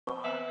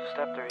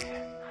Step 3,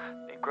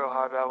 you grow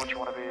hard about what you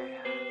want to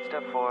be.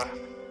 Step 4,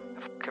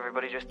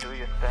 everybody just do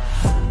your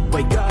thing.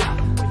 Wake up,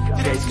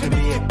 today's gonna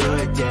be a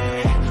good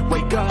day.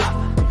 Wake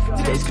up,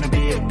 today's gonna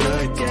be a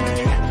good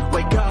day.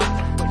 Wake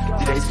up,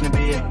 today's gonna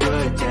be a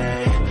good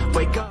day.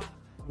 Wake up.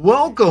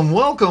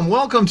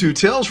 Welcome to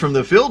Tales from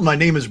the Field. My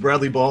name is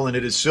Bradley Ball, and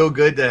it is so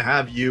good to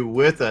have you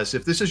with us.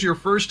 If this is your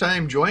first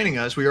time joining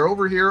us, we are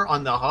over here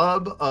on the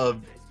hub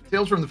of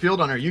Tales from the Field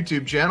on our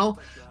YouTube channel.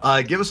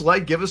 Give us a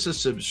like, give us a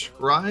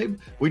subscribe.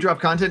 We drop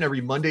content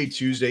every Monday,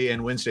 Tuesday,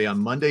 and Wednesday. On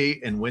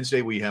Monday and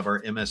Wednesday, we have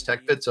our MS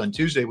Tech Bits. On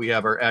Tuesday, we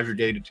have our Azure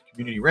Data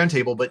Community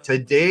Roundtable. But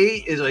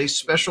today is a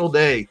special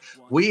day.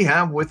 We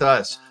have with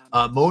us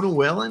Mona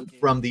Whalin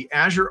from the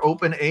Azure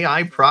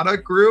OpenAI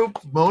product group.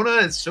 Mona,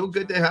 it's so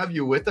good to have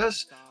you with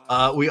us.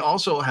 We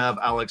also have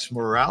Alex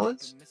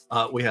Morales.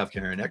 We have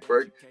Karen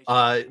Ekberg.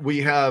 We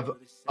have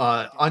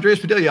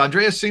Andrés Padilla.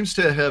 Andreas seems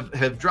to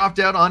have dropped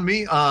out on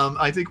me.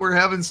 I think we're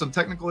having some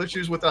technical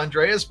issues with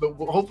Andreas, but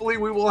hopefully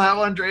we will have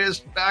Andreas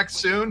back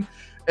soon.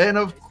 And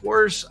of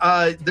course,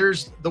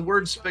 there's the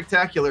word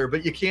spectacular,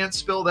 but you can't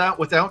spell that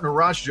without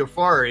Neeraj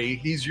Jhaveri.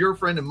 He's your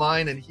friend of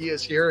mine, and he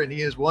is here, and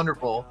he is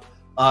wonderful.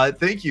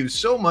 Thank you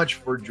so much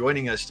for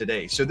joining us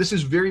today. So this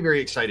is very, very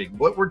exciting.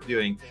 What we're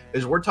doing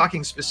is we're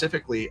talking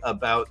specifically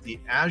about the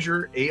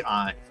Azure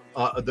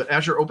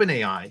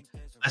OpenAI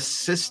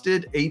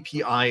Assistant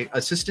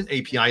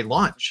API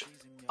launch.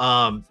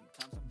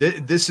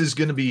 This is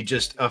going to be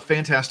just a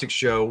fantastic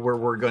show where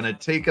we're going to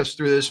take us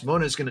through this.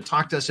 Mona is going to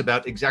talk to us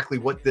about exactly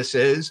what this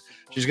is.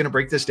 She's going to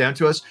break this down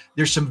to us.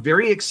 There's some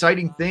very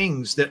exciting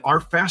things that our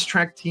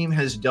FastTrack team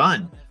has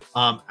done.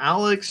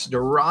 Alex,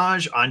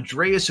 Neeraj,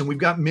 Andreas, and we've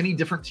got many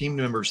different team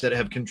members that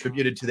have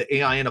contributed to the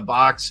AI in a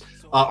Box.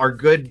 Our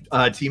good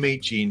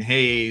teammate, Gene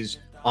Hayes.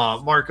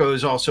 Marco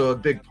is also a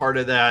big part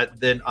of that.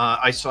 Then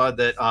I saw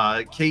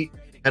that Kate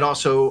had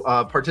also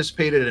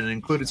participated and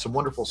included some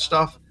wonderful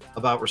stuff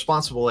about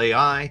responsible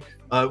AI.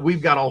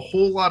 We've got a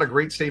whole lot of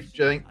great stuff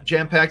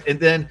jam-packed. And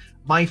then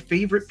my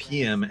favorite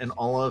PM in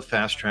all of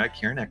FastTrack,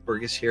 Karen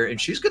Ekberg, is here, and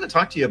she's going to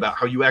talk to you about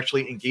how you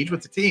actually engage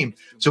with the team.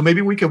 So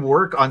maybe we can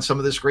work on some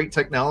of this great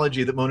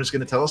technology that Mona's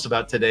going to tell us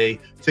about today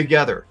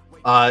together.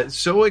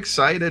 So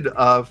excited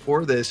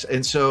for this.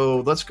 And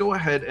so let's go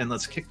ahead and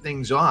let's kick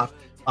things off.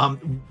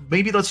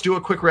 Maybe let's do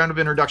a quick round of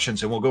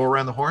introductions and we'll go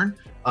around the horn.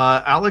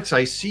 Alex,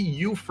 I see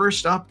you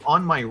first up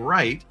on my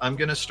right. I'm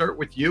going to start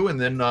with you,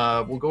 and then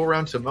we'll go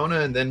around to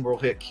Mona, and then we'll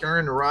hit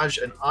Karen,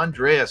 Neeraj, and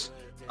Andreas.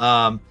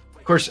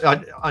 Of course,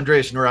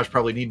 Andreas and Neeraj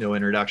probably need no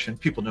introduction.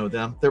 People know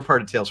them. They're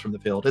part of Tales from the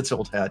Field. It's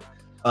old hat.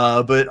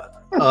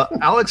 But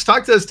Alex,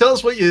 talk to us. Tell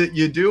us what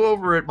you do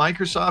over at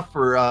Microsoft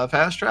for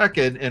FastTrack,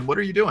 and what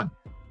are you doing?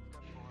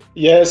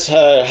 Yes.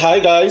 Hi,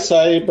 guys.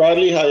 Hi,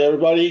 Bradley. Hi,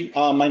 everybody.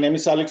 My name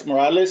is Alex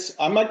Morales.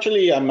 I'm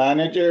actually a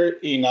manager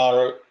in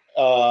our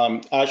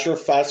Azure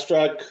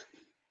FastTrack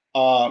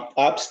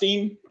apps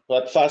team.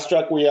 At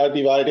FastTrack, we are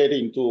divided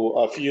into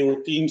a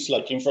few teams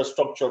like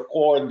infrastructure,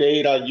 core,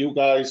 data, you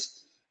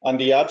guys, and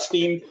the apps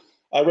team.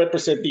 I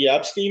represent the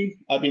apps team.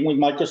 I've been with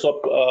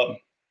Microsoft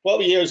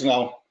 12 years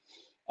now,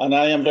 and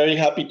I am very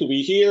happy to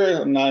be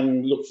here, and I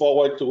look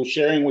forward to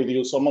sharing with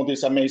you some of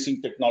this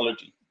amazing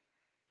technology.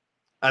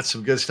 That's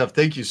some good stuff.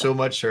 Thank you so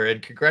much, sir.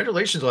 And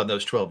congratulations on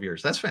those 12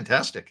 years. That's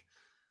fantastic.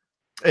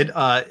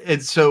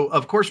 And so,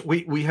 of course,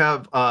 we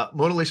have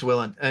Mona Lisa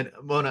Whalin. And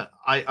Mona,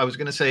 I was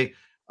going to say,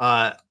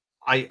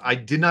 I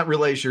did not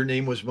realize your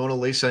name was Mona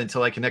Lisa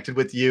until I connected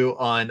with you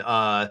on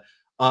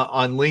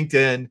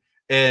LinkedIn.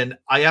 And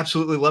I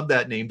absolutely love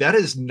that name. That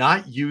is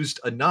not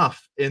used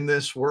enough in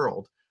this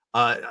world.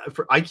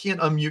 I can't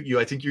unmute you.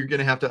 I think you're going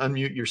to have to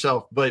unmute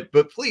yourself. But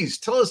please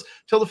tell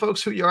the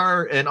folks who you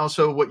are and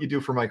also what you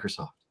do for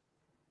Microsoft.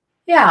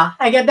 Yeah,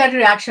 I get that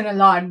reaction a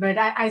lot, but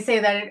I say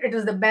that it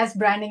was the best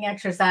branding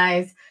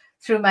exercise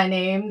through my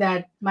name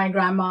that my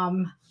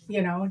grandmom,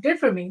 did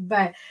for me.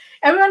 But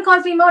everyone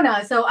calls me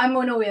Mona. So I'm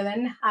Mona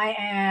Whalin. I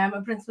am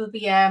a principal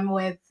PM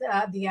with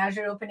the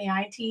Azure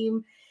OpenAI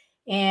team.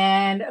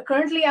 And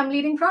currently I'm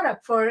leading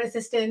product for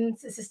Assistant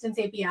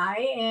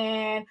API.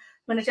 And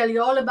I'm going to tell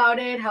you all about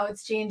it, how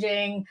it's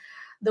changing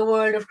the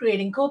world of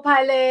creating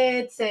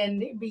co-pilots,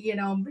 and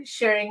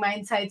sharing my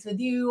insights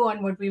with you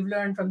on what we've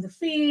learned from the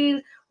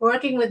field,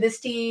 working with this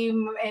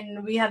team,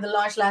 and we had the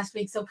launch last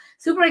week. So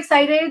super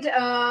excited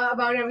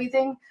about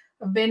everything.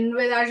 I've been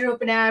with Azure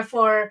OpenAI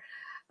for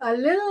a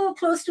little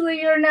close to a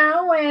year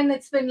now, and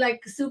it's been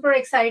like super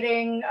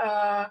exciting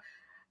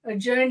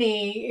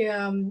journey.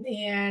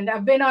 And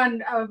I've been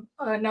on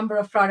a number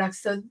of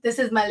products. So this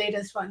is my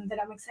latest one that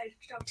I'm excited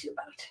to talk to you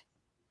about.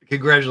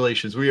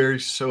 Congratulations. We are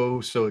so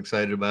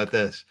excited about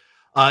this.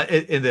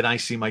 And then I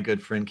see my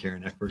good friend,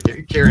 Karen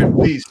Ekberg. Karen,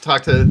 please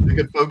talk to the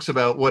good folks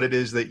about what it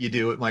is that you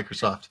do at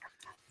Microsoft.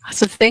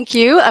 So thank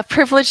you. A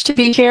privilege to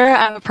be here.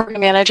 I'm a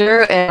program manager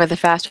with the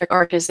FastTrack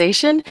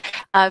organization.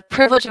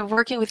 Privilege of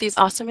working with these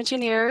awesome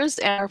engineers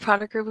and our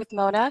product group with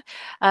Mona.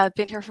 I've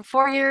been here for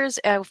 4 years,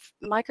 and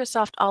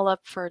Microsoft all up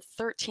for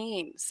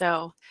 13.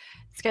 So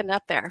it's getting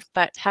up there,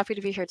 but happy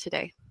to be here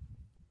today.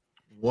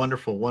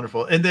 Wonderful,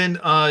 wonderful. And then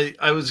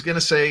I was going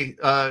to say,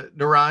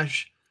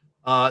 Neeraj,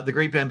 the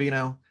great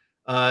Bambino,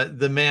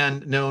 the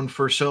man known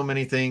for so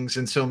many things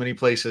in so many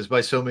places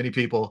by so many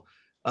people.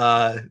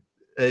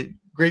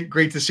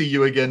 Great to see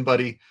you again,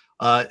 buddy.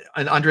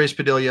 And Andrés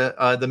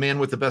Padilla, the man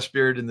with the best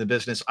beard in the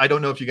business. I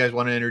don't know if you guys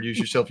want to introduce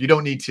yourself. You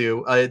don't need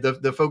to.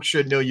 The folks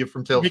should know you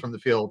from Tales from the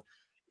Field.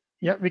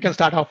 Yeah, we can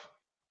start off,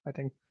 I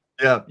think.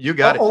 Yeah, you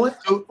got it.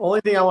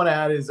 Only thing I want to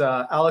add is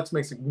Alex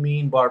makes a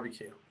mean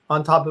barbecue.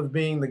 On top of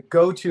being the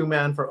go-to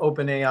man for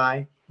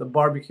OpenAI, the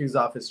barbecue's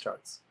off his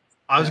charts.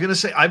 I was going to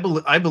say, I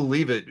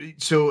believe it.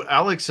 So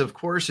Alex, of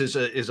course, is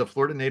a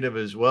Florida native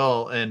as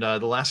well. And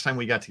the last time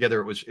we got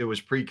together, it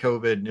was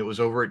pre-COVID and it was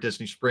over at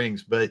Disney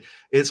Springs. But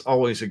it's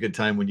always a good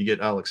time when you get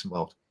Alex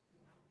involved.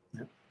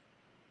 Yeah.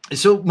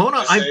 So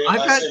Mona, I've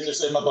got the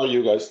same about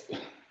you guys.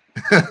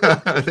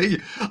 Thank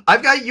you.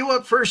 I've got you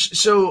up first.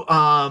 So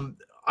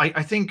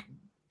I think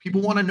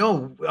people want to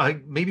know.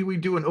 Maybe we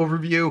do an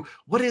overview.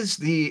 What is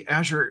the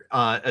Azure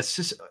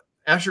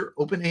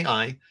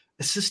OpenAI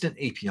Assistant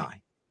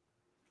API?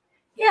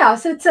 Yeah,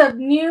 so it's a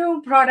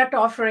new product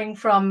offering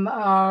from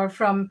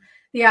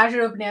the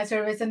Azure OpenAI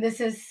service, and this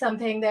is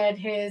something that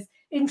has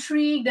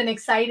intrigued and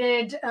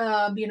excited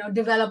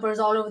developers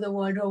all over the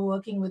world who are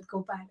working with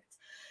Copilots.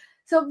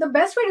 So the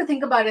best way to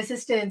think about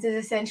assistants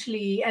is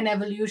essentially an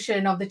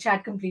evolution of the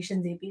chat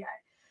completions API.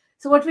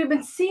 So what we've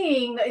been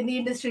seeing in the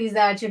industry is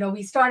that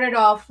we started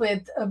off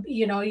with a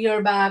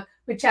year back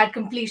with chat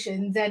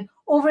completions, and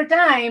over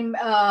time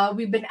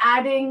we've been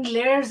adding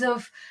layers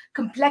of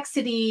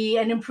complexity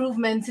and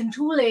improvements in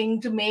tooling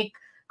to make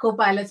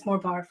Copilots more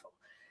powerful.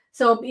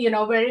 So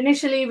where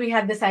initially we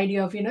had this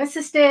idea of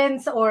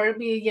assistants or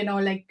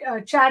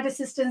chat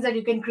assistants that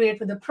you can create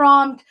with a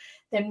prompt.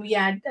 Then we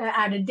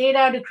added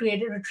data to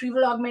create a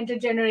retrieval augmented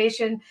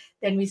generation.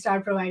 Then we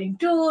start providing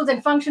tools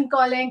and function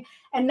calling.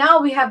 And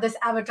now we have this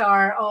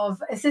avatar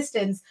of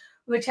assistants,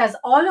 which has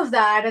all of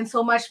that and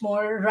so much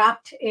more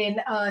wrapped in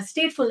a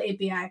stateful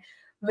API,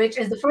 which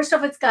is the first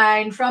of its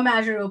kind from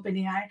Azure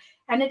OpenAI.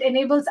 And it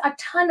enables a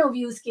ton of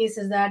use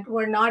cases that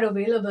were not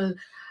available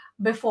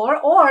before,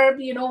 or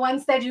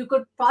ones that you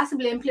could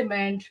possibly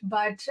implement,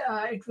 but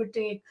it would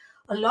take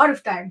a lot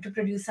of time to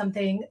produce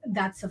something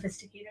that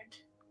sophisticated.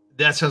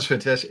 That sounds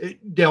fantastic.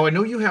 Now, I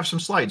know you have some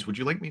slides. Would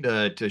you like me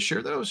to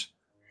share those?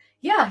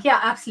 Yeah,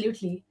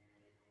 absolutely.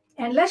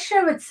 And let's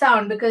share with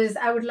sound, because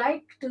I would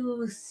like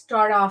to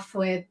start off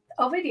with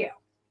a video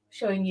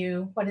showing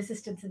you what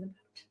assistance is about.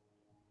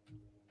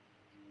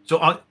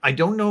 So I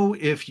don't know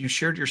if you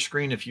shared your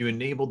screen, if you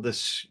enabled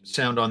this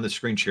sound on the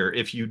screen share.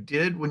 If you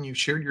did when you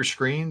shared your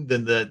screen,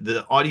 then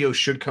the audio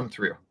should come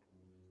through.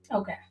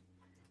 Okay.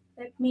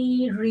 Let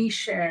me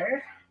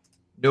reshare.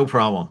 No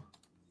problem.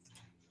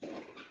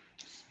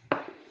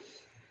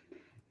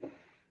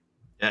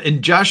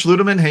 And Josh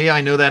Ludeman, hey, I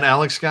know that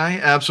Alex guy.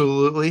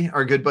 Absolutely.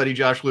 Our good buddy,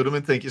 Josh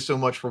Ludeman. Thank you so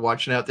much for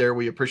watching out there.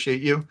 We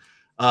appreciate you.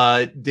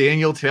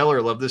 Daniel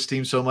Taylor, love this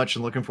team so much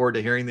and looking forward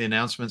to hearing the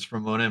announcements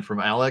from Mona and from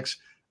Alex.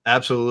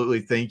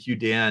 Absolutely. Thank you,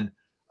 Dan.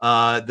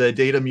 The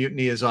Data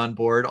Mutiny is on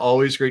board.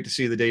 Always great to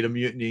see the Data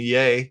Mutiny.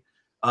 Yay.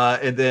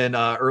 And then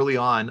early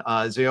on,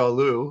 Zhao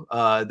Lu,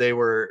 they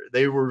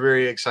were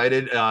very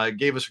excited.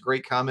 Gave us a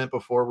great comment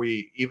before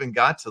we even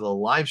got to the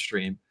live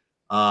stream.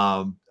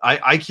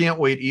 I can't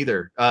wait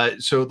either.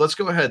 So let's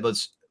go ahead.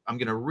 I'm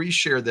going to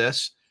reshare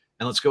this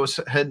and let's go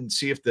ahead and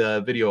see if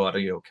the video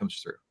audio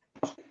comes through.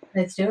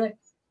 Let's do it.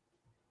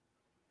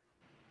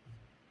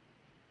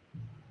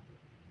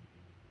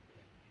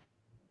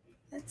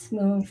 Let's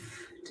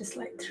move to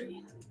slide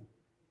 3.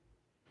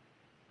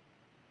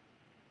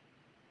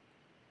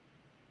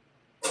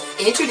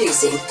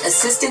 Introducing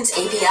Assistance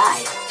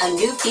API, a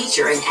new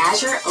feature in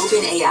Azure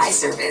OpenAI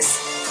service.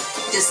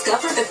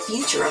 Discover the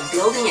future of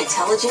building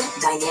intelligent,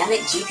 dynamic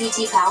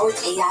GPT-powered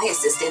AI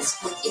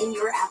assistants within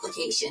your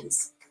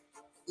applications.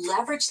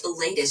 Leverage the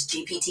latest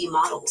GPT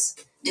models,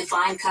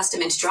 define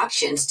custom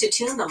instructions to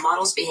tune the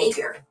model's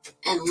behavior,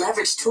 and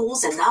leverage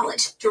tools and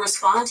knowledge to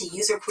respond to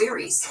user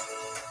queries.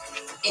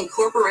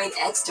 Incorporate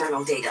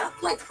external data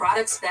like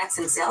product specs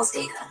and sales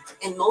data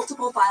in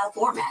multiple file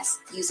formats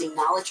using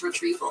knowledge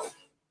retrieval.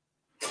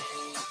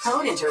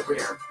 Code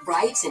Interpreter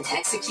writes and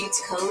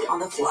executes code on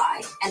the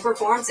fly and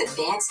performs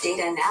advanced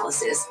data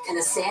analysis in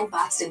a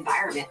sandboxed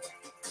environment.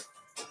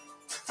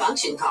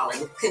 Function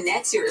calling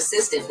connects your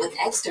assistant with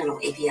external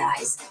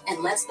APIs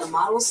and lets the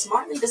model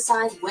smartly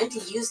decide when to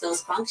use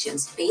those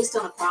functions based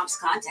on a prompt's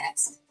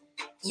context.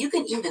 You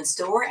can even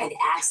store and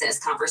access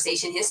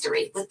conversation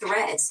history with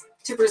threads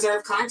to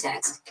preserve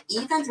context,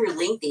 even through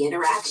lengthy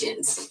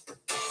interactions.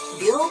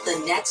 Build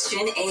the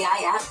next-gen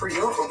AI app for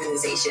your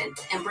organization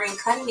and bring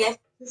cutting-edge.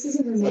 This is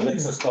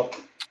amazing.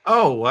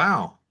 Oh,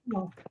 wow.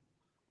 Oh.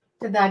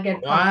 Did that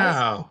get paused?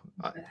 Wow.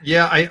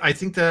 Yeah, I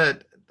think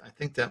that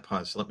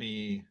paused. Let's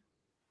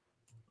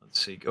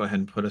see. Go ahead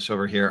and put us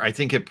over here. I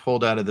think it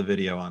pulled out of the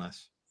video on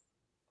us.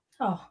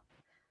 Oh,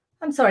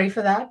 I'm sorry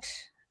for that.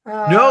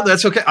 No,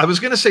 that's okay. I was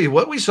going to say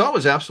what we saw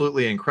was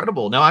absolutely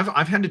incredible. Now,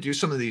 I've had to do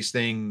some of these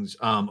things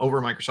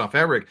over Microsoft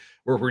Fabric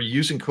where we're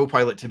using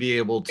Copilot to be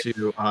able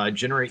to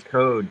generate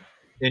code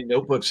in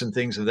notebooks and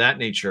things of that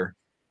nature.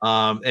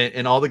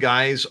 And all the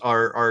guys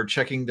are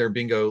checking their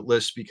bingo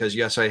list because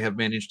yes, I have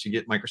managed to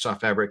get Microsoft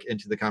Fabric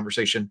into the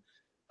conversation,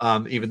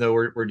 even though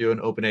we're doing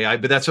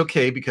OpenAI. But that's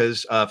okay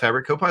because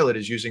Fabric Copilot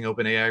is using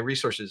OpenAI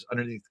resources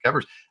underneath the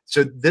covers.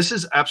 So this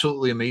is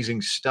absolutely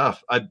amazing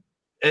stuff.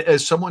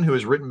 As someone who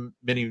has written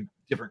many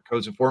different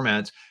codes and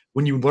formats,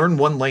 when you learn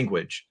one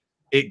language,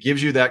 it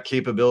gives you that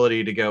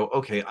capability to go,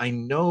 okay, I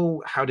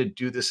know how to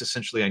do this.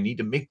 Essentially, I need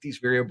to make these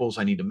variables.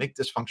 I need to make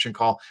this function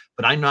call,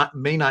 but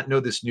may not know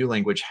this new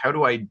language. How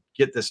do I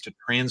get this to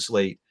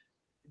translate?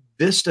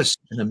 This does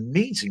an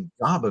amazing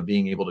job of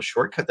being able to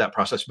shortcut that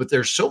process, but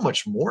there's so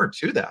much more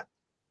to that.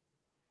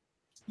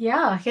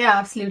 Yeah,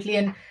 absolutely.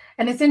 And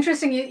it's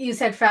interesting you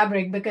said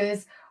Fabric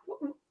because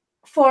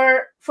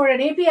for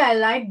an API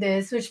like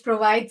this, which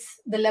provides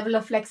the level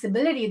of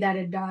flexibility that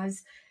it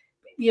does,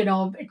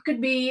 it could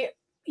be,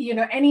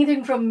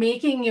 anything from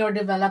making your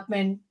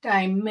development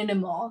time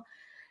minimal,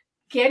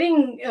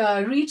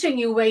 reaching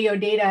you where your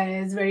data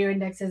is, where your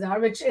indexes are,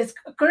 which is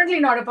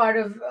currently not a part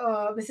of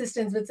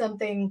assistance, but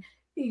something,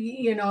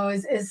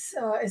 is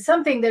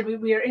something that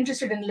we are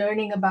interested in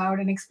learning about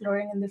and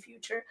exploring in the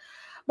future.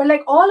 But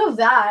like all of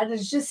that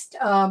is just,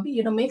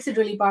 makes it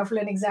really powerful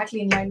and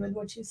exactly in line with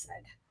what you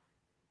said.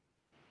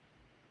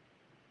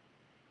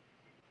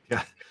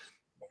 Yeah.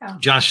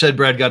 Josh said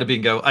Brad got a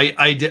bingo.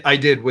 I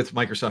did with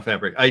Microsoft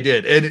Fabric. I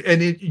did.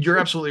 And you're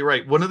absolutely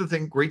right. One of the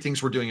great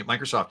things we're doing at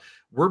Microsoft,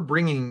 we're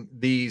bringing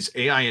these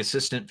AI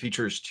assistant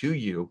features to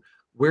you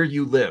where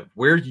you live,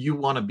 where you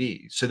want to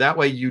be. So that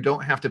way you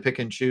don't have to pick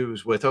and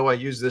choose with, oh, I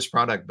use this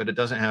product, but it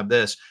doesn't have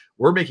this.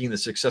 We're making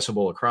this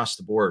accessible across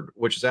the board,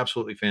 which is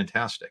absolutely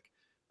fantastic.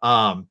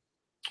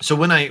 So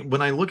when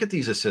I look at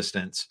these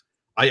assistants,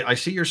 I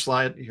see your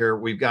slide here.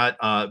 We've got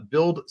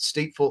build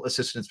stateful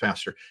assistants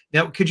faster.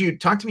 Now, could you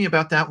talk to me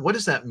about that? What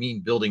does that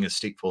mean, building a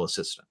stateful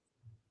assistant?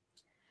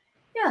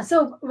 Yeah,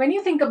 so when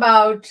you think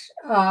about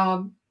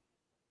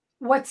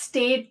what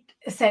state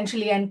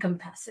essentially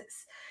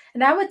encompasses,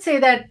 and I would say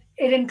that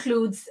it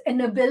includes an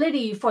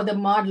ability for the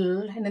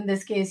model, and in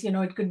this case,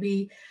 it could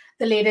be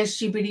the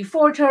latest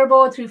GPT-4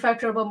 Turbo, 3.5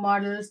 Turbo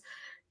models,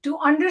 to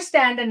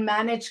understand and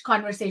manage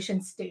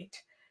conversation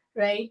state,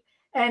 right?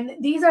 And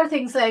these are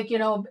things like,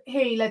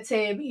 hey, let's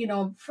say,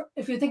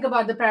 if you think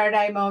about the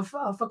paradigm of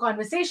a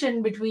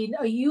conversation between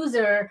a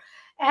user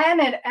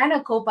and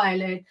a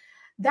copilot,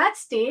 that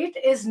state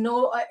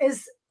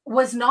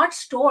was not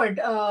stored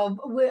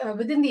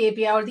within the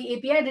API, or the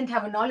API didn't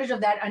have a knowledge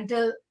of that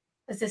until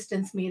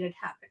assistants made it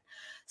happen.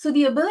 So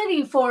the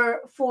ability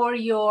for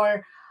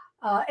your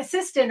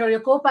assistant or your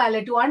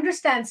copilot to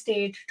understand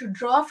state, to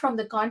draw from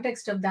the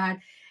context of that,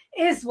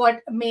 is what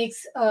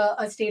makes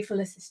a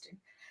stateful assistant.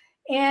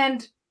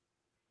 And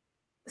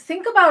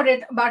think about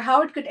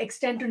how it could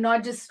extend to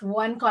not just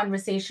one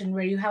conversation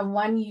where you have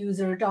one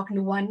user talking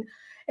to one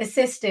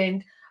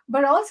assistant,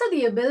 but also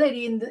the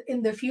ability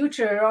in the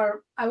future,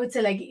 or I would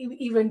say like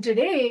even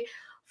today,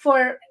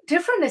 for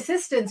different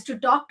assistants to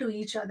talk to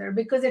each other,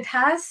 because it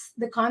has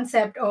the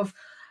concept of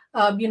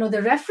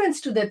the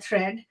reference to the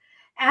thread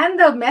and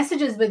the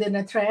messages within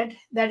a thread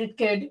that it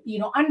could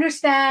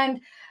understand,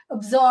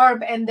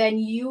 absorb, and then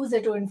use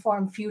it to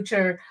inform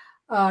future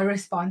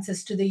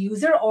responses to the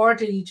user or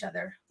to each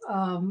other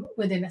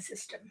within a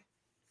system.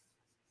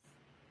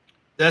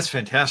 That's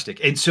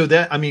fantastic. And so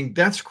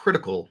that's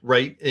critical,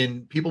 right?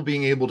 In people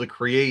being able to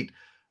create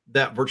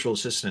that virtual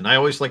assistant. I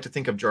always like to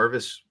think of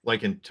Jarvis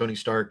like in Tony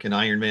Stark and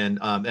Iron Man,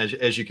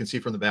 as you can see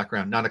from the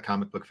background, not a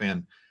comic book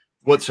fan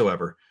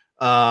whatsoever.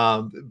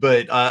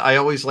 But I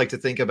always like to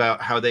think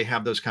about how they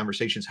have those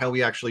conversations, how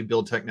we actually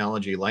build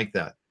technology like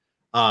that.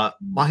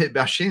 Mahit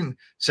Bashin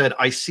said,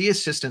 I see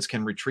assistants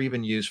can retrieve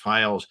and use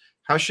files.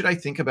 How should I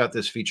think about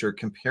this feature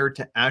compared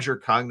to Azure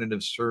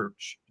Cognitive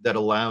Search that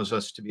allows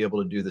us to be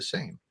able to do the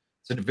same?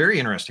 It's a very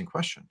interesting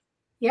question.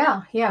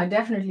 Yeah,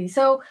 definitely.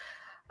 So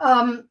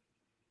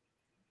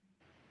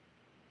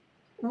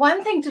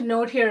one thing to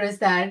note here is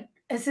that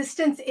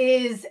Assistance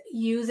is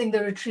using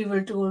the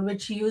Retrieval tool,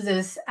 which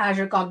uses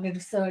Azure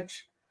Cognitive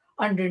Search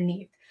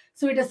underneath.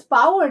 So it is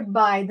powered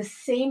by the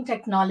same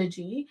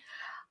technology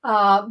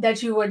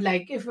that you would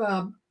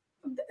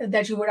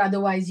that you would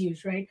otherwise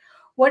use, right?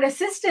 What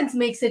Assistance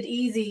makes it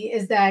easy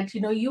is that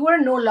you are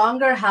no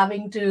longer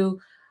having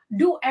to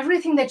do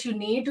everything that you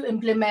need to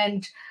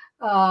implement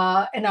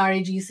an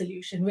RAG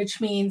solution, which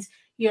means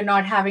you're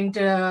not having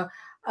to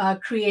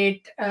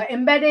create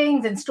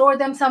embeddings and store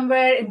them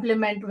somewhere,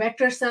 implement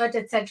vector search,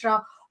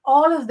 etc.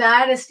 All of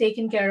that is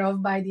taken care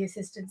of by the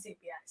Assistance API.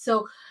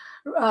 So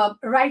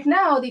right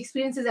now, the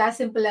experience is as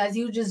simple as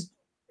you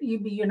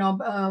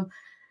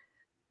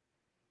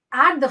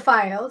add the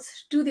files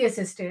to the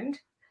assistant,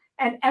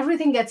 and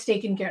everything gets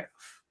taken care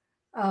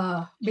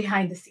of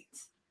behind the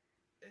scenes.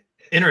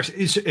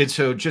 Interesting. And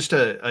so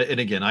and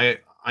again, I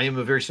am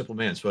a very simple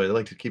man, so I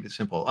like to keep it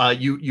simple.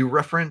 You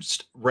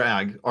referenced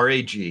RAG,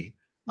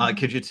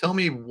 Could you tell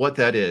me what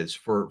that is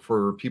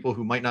for people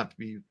who might not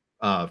be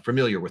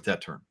familiar with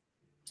that term?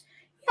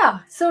 Yeah,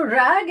 so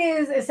RAG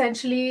is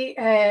essentially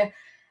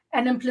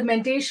an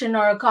implementation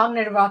or a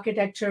cognitive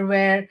architecture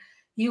where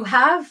you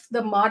have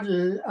the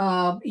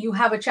model, you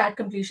have a chat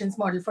completions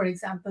model, for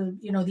example,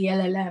 the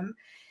LLM,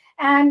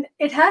 and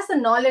it has the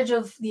knowledge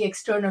of the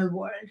external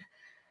world,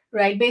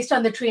 right, based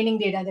on the training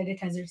data that it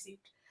has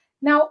received.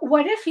 Now,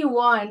 what if you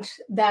want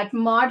that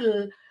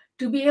model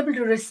to be able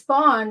to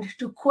respond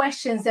to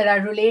questions that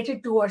are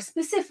related to or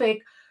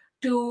specific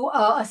to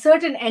a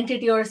certain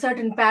entity or a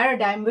certain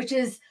paradigm, which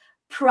is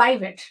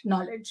private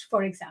knowledge,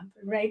 for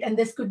example, right? And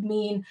this could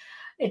mean,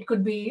 it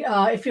could be,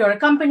 if you're a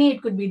company,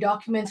 it could be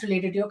documents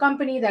related to your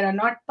company that are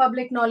not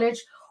public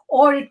knowledge,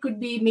 or it could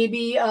be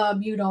maybe,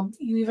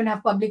 you even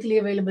have publicly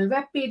available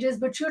web pages,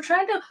 but you're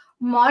trying to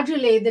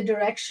modulate the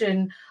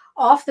direction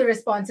of the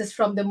responses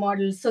from the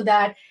model so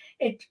that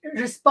it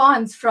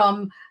responds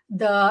from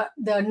the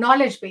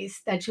knowledge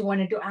base that you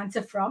wanted to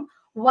answer from,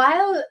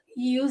 while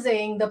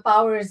using the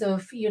powers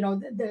of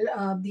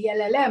the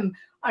LLM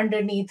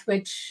underneath,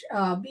 which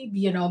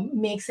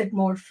makes it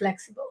more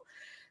flexible.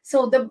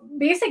 So the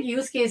basic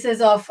use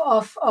cases of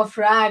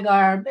RAG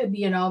are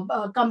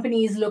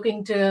companies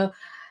looking to,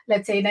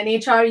 let's say in an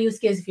HR use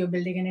case, if you're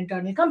building an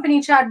internal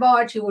company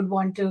chatbot, you would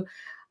want to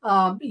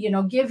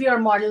give your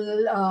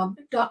model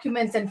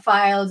documents and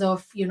files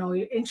of,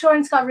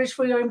 insurance coverage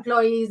for your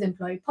employees,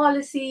 employee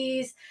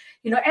policies,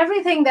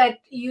 everything that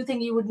you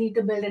think you would need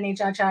to build an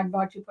HR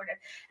chatbot, you put it.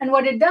 And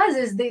what it does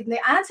is the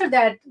answer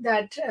that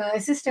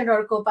assistant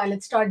or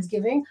copilot starts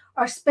giving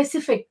are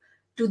specific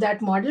to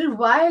that model,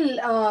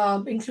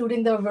 while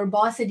including the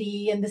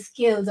verbosity and the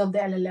skills of the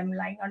LLM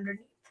lying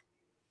underneath.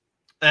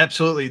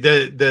 Absolutely.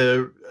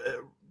 The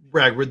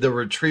RAG, with the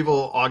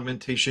retrieval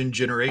augmentation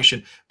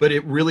generation, but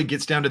it really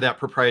gets down to that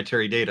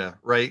proprietary data,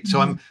 right? So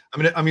I'm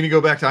gonna go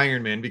back to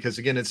Iron Man, because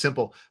again, it's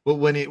simple. But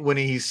when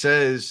he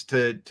says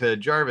to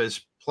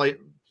Jarvis,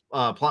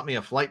 plot me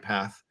a flight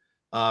path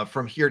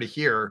from here to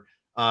here,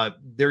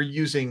 they're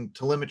using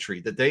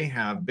telemetry that they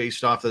have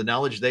based off the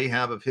knowledge they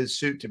have of his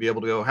suit to be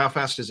able to go, how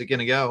fast is it going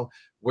to go?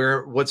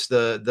 What's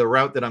the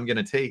route that I'm going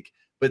to take?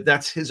 But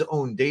that's his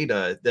own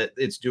data that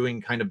it's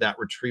doing kind of that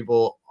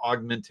retrieval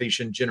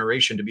augmentation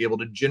generation to be able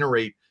to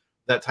generate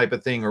that type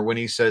of thing. Or when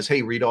he says,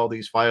 hey, read all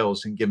these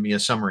files and give me a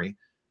summary.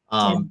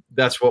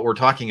 That's what we're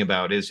talking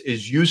about,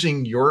 is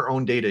using your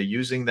own data,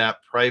 using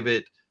that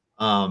private,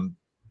 I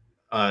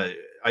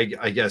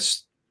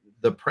guess,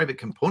 the private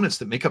components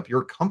that make up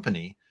your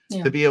company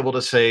to be able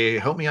to say,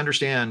 help me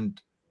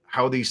understand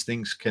how these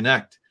things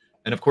connect.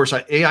 And of course,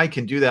 AI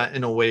can do that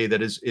in a way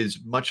that is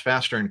much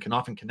faster and can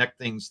often connect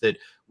things that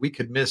we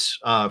could miss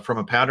from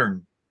a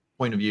pattern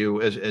point of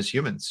view as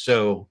humans.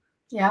 So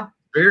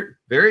very,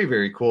 very,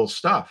 very cool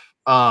stuff.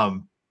 I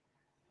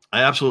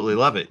absolutely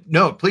love it.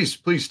 No,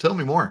 please tell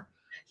me more.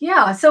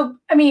 Yeah. So,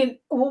 I mean,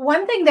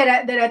 one thing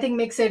that I think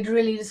makes it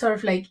really sort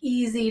of like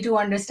easy to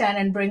understand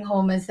and bring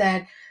home is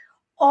that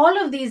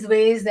all of these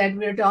ways that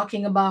we're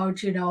talking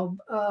about,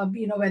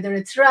 whether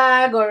it's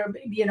RAG or,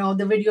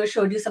 the video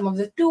showed you some of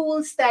the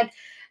tools that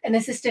an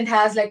assistant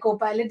has, like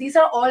Copilot, these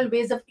are all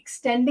ways of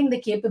extending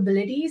the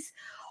capabilities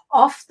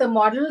of the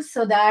model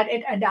so that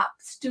it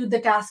adapts to the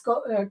task,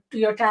 to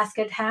your task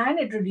at hand.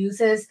 It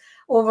reduces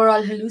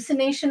overall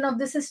hallucination of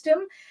the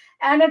system,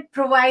 and it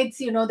provides,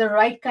 the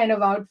right kind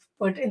of output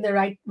with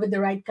the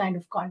right kind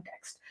of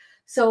context.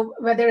 So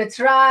whether it's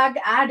RAG,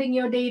 adding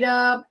your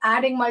data,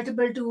 adding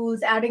multiple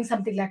tools, adding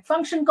something like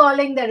function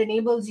calling that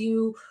enables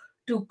you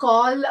to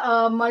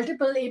call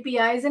multiple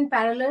APIs in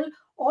parallel,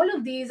 all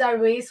of these are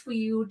ways for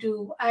you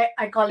to,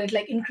 I call it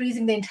like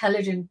increasing the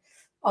intelligence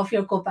of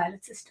your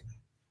Copilot system.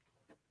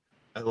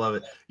 I love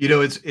it.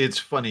 It's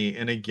funny.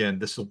 And again,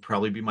 this will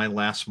probably be my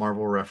last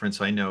Marvel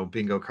reference. I know,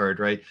 bingo card,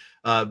 right?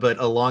 But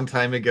a long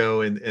time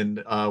ago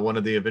in one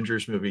of the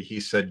Avengers movie, he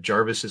said,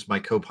 Jarvis is my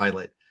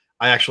co-pilot.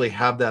 I actually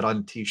have that on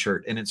a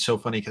t-shirt, and it's so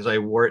funny because I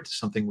wore it to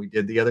something we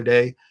did the other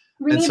day,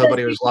 and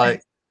somebody was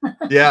like,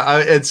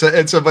 and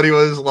somebody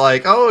was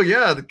like, oh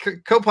yeah, the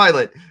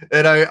co-pilot.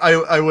 And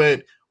I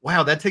went,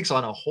 wow, that takes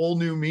on a whole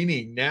new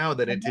meaning now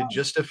that it did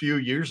just a few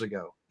years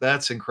ago.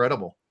 That's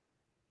incredible.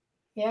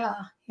 Yeah.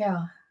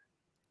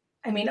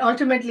 I mean,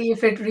 ultimately,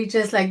 if it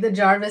reaches like the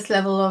Jarvis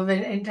level of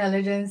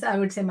intelligence, I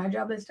would say my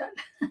job is done.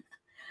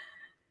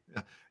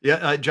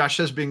 Josh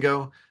says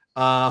bingo.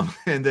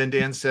 And then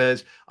Dan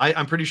says,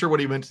 I'm pretty sure what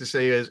he meant to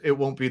say is it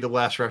won't be the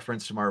last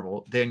reference to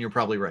Marvel. Dan, you're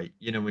probably right.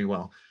 You know me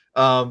well.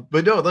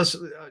 But no, let's,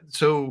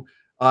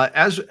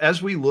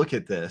 as we look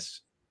at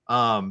this,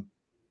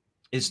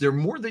 is there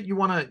more that you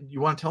want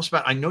to tell us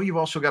about? I know you've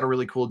also got a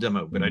really cool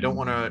demo, but I don't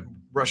want to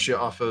rush you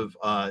off of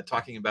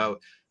talking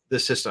about the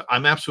system.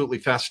 I'm absolutely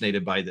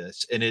fascinated by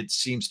this, and it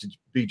seems to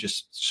be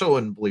just so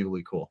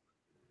unbelievably cool.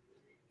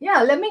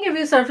 Yeah, let me give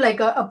you sort of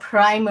like a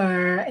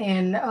primer,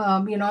 and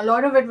a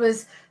lot of it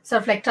was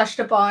sort of like touched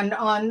upon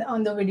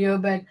on the video,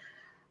 but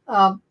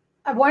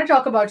I want to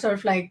talk about sort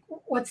of like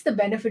what's the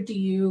benefit to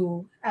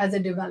you as a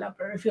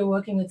developer if you're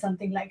working with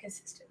something like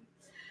Assistant.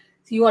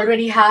 So you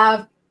already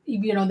have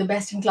the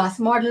best-in-class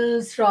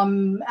models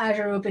from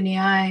Azure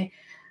OpenAI.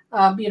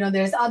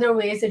 There's other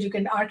ways that you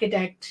can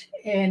architect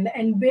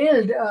and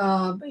build,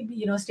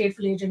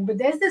 stateful agent. But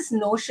there's this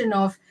notion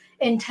of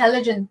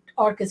intelligent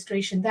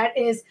orchestration that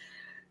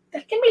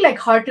can be like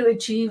hard to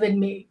achieve and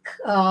make,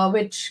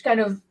 which kind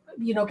of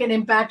can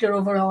impact your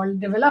overall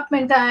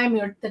development time,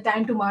 the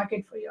time to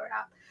market for your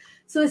app.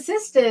 So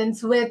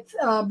assistants with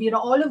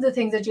all of the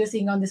things that you're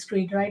seeing on the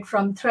screen, right,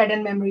 from thread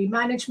and memory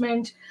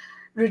management,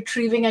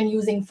 retrieving and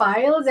using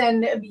files,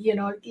 and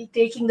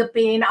taking the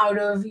pain out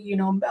of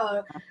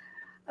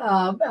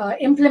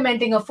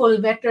implementing a full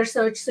vector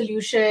search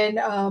solution,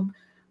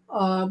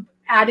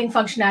 adding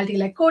functionality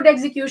like code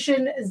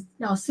execution is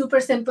now super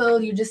simple.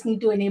 You just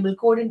need to enable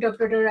code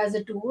interpreter as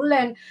a tool,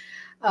 and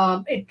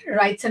it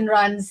writes and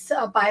runs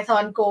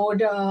Python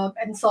code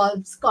and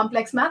solves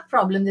complex math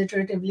problems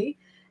iteratively.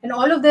 And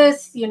all of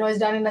this, is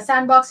done in a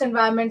sandbox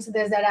environment. So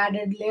there's that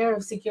added layer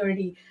of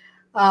security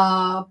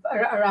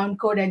around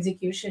code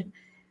execution.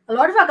 A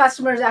lot of our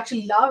customers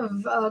actually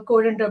love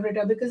code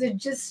interpreter because it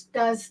just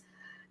does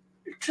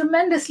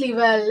tremendously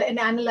well in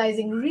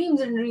analyzing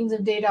reams and reams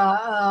of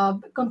data,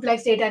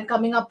 complex data, and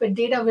coming up with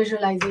data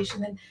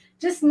visualization, and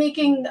just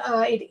making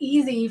it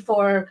easy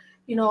for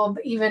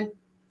even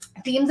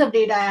teams of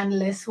data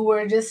analysts who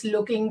are just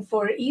looking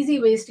for easy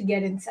ways to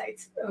get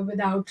insights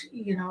without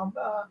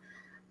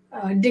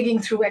digging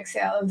through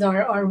Excel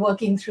or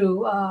working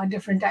through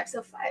different types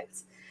of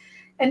files.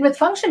 And with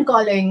function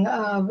calling,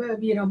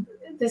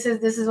 this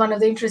is one of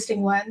the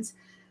interesting ones.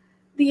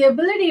 The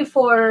ability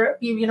for,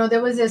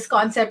 there was this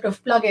concept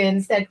of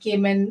plugins that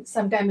came in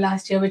sometime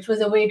last year, which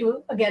was a way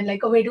to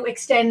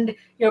extend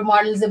your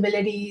model's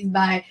abilities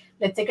by,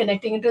 let's say,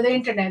 connecting into the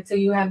internet. So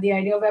you have the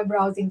idea of web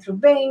browsing through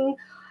Bing,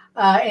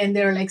 and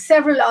there are like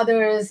several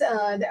others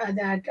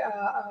that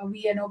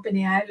we and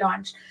OpenAI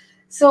launched.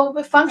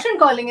 So function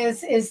calling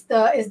is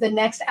the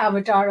next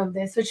avatar of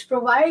this, which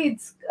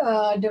provides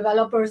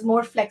developers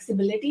more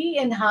flexibility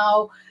in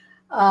how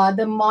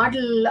the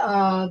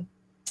model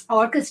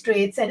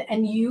orchestrates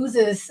and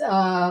uses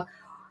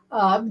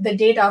the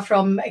data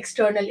from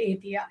external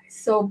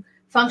APIs. So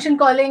function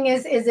calling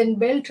is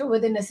inbuilt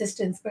within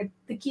assistants, but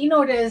the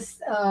keynote is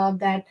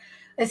that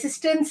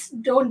assistants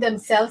don't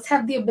themselves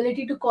have the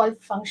ability to call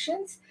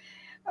functions.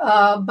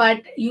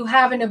 But you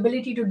have an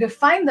ability to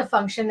define the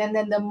function, and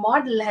then the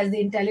model has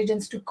the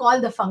intelligence to call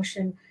the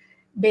function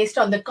based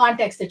on the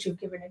context that you've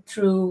given it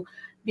through,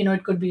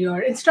 it could be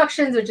your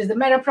instructions, which is the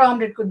meta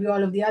prompt. It could be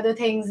all of the other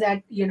things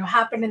that,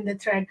 happen in the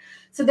thread.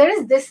 So there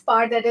is this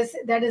part that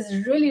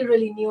is really,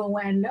 really new,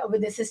 and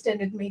with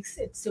Assistant, it makes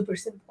it super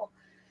simple.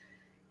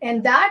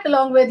 And that,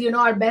 along with,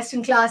 our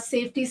best-in-class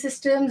safety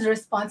systems,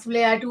 responsible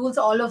AI tools,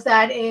 all of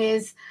that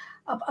is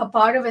a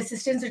part of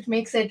Assistants, which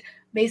makes it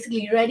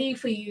basically ready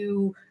for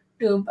you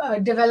to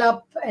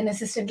develop an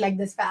assistant like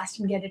this fast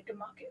and get it to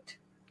market.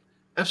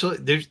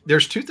 Absolutely.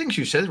 There's two things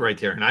you said right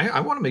there, and I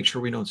want to make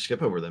sure we don't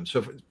skip over them.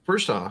 So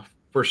first off,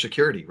 for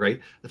security,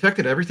 right? The fact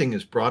that everything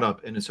is brought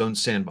up in its own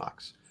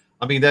sandbox.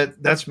 I mean,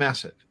 that's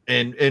massive.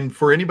 And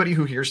for anybody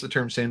who hears the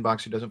term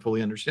sandbox who doesn't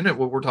fully understand it,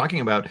 what we're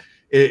talking about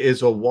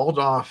is a walled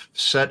off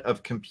set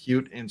of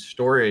compute and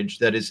storage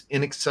that is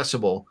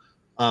inaccessible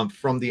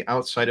from the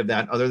outside of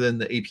that, other than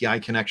the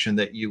API connection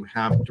that you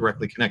have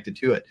directly connected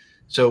to it.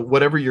 So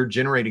whatever you're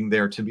generating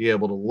there to be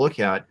able to look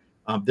at,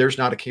 there's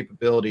not a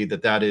capability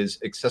that is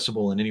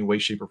accessible in any way,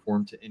 shape, or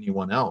form to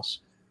anyone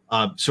else.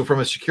 So from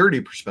a security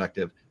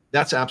perspective,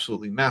 that's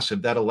absolutely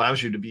massive. That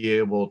allows you to be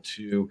able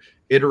to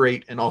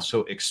iterate and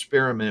also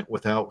experiment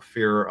without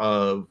fear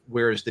of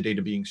where is the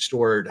data being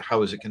stored,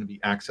 how is it going to be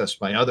accessed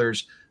by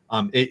others.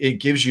 It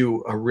gives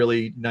you a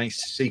really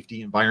nice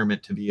safety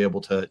environment to be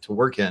able to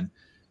work in.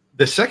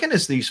 The second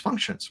is these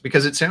functions,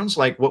 because it sounds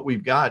like what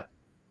we've got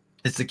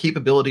is the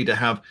capability to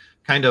have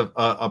kind of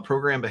a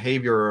program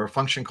behavior or a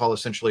function call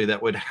essentially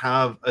that would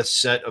have a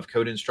set of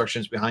code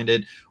instructions behind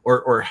it,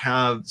 or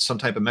have some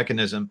type of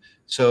mechanism.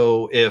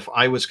 So if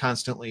I was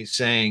constantly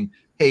saying,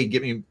 hey,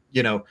 get me,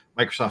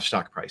 Microsoft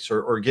stock price,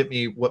 or get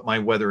me what my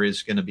weather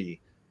is going to be,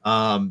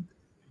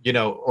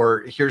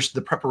 or here's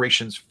the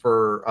preparations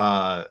for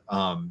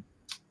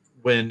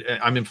when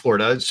I'm in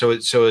Florida. So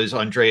is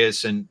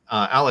Andreas and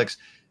Alex,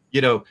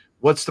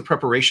 what's the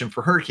preparation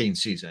for hurricane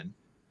season?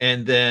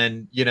 And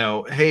then,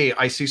 hey,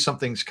 I see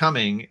something's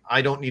coming.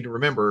 I don't need to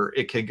remember.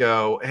 It could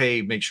go,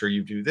 hey, make sure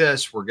you do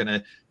this. We're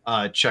going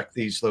to check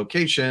these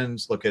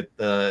locations, look at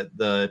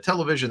the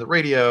television, the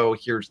radio.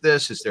 Here's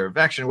this. Is there a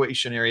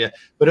evacuation area?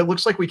 But it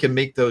looks like we can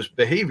make those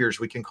behaviors.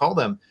 We can call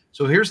them.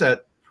 So here's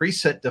that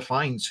preset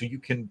defined. So you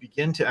can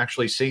begin to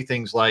actually say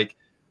things like,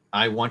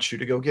 I want you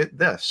to go get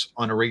this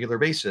on a regular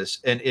basis.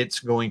 And it's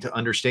going to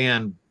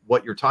understand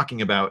what you're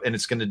talking about. And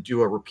it's going to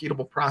do a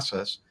repeatable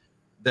process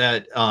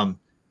that,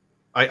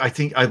 I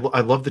think I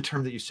love the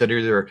term that you said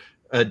earlier,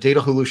 data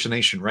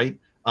hallucination, right?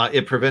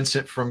 It prevents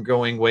it from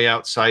going way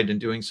outside and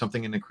doing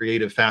something in a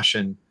creative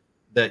fashion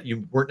that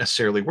you weren't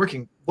necessarily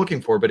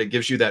looking for, but it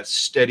gives you that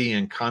steady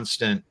and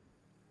constant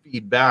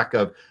feedback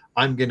of,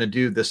 I'm going to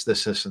do this,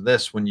 this, this, and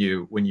this when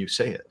you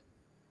say it.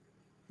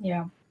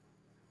 Yeah.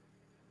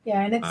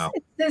 Yeah, and Wow.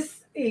 it's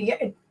this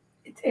it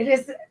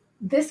is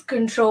this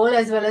control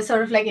as well as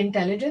sort of like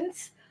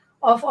intelligence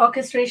of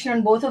orchestration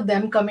on both of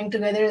them coming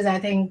together is, I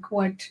think,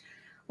 what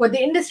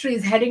the industry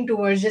is heading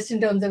towards, just in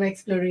terms of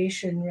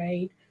exploration,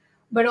 right?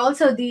 But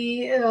also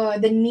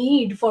the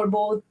need for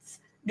both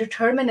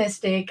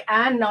deterministic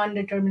and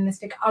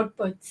non-deterministic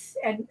outputs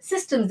and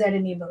systems that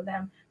enable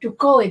them to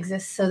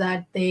coexist, so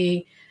that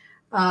they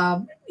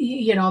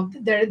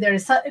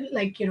there's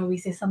like, we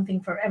say something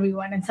for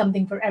everyone and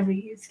something for every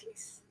use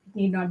case. It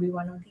need not be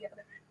one or the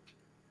other.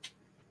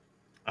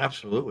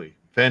 Absolutely.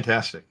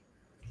 Fantastic.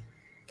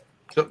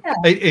 So, Yeah.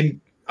 and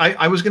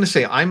I was going to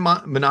say I'm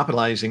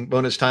monopolizing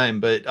bonus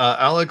time, but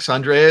Alex,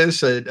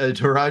 Andreas,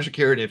 Neeraj,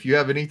 Karen, if you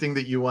have anything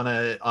that you want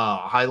to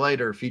highlight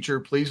or feature,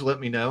 please let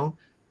me know.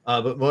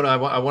 But Mona,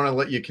 I want to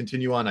let you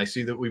continue on. I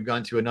see that we've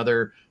gone to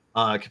another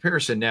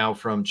comparison now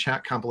from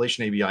chat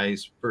compilation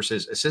APIs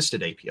versus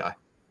assisted API.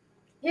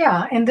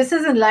 Yeah, and this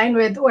is in line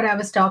with what I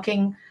was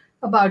talking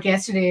about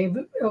yesterday.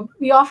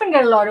 We often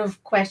get a lot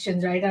of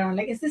questions, right, around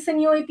like, is this a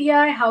new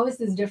API? How is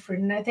this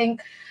different? And I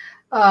think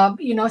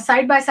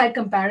side-by-side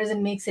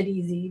comparison makes it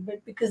easy,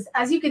 but because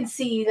as you can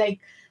see, like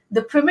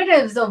the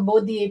primitives of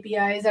both the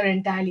APIs are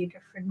entirely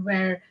different.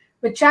 Where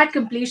with chat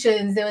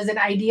completions, there was an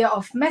idea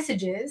of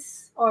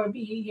messages, or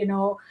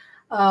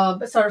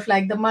sort of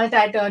like the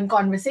multi-turn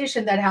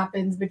conversation that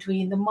happens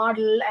between the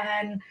model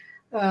and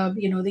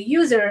the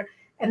user,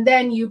 and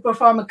then you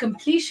perform a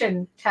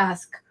completion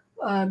task,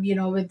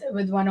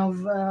 with one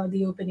of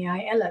the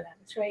OpenAI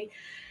LLMs, right?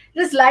 It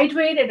is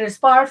lightweight, it is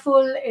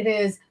powerful, it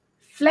is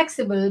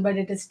flexible, but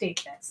it is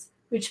stateless,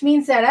 which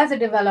means that as a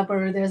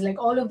developer, there's like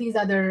all of these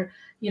other,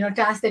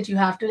 tasks that you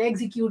have to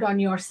execute on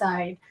your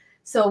side.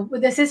 So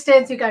with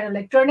assistance, we kind of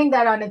like turning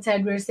that on its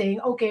head. We're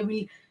saying, okay,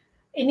 we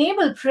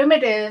enable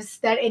primitives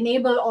that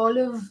enable all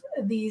of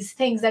these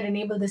things that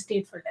enable the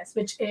statefulness,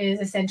 which is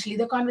essentially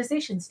the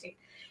conversation state.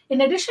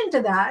 In addition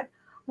to that,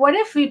 what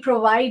if we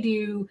provide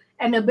you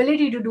an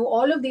ability to do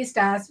all of these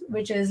tasks,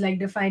 which is like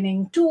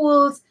defining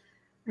tools,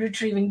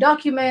 retrieving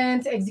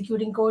documents,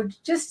 executing code,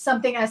 just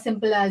something as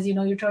simple as,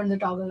 you turn the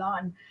toggle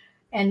on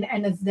and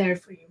it's there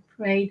for you,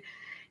 right?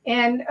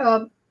 And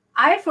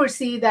I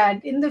foresee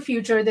that in the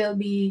future, there'll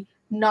be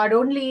not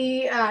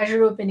only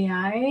Azure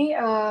OpenAI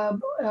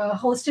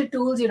hosted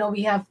tools,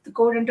 we have the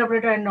code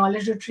interpreter and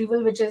knowledge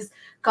retrieval, which is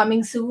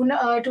coming soon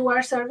to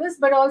our service,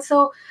 but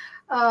also,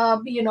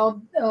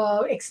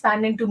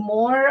 expanding to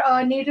more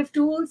native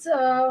tools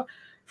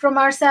from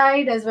our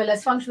side, as well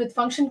as with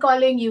function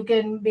calling. You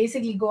can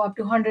basically go up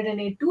to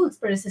 108 tools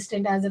per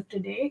assistant as of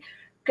today,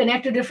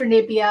 connect to different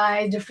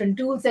APIs, different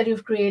tools that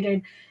you've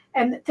created.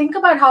 And think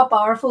about how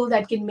powerful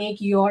that can make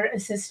your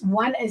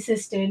one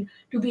assistant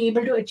to be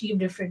able to achieve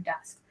different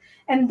tasks.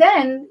 And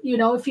then,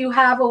 if you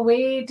have a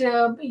way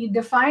to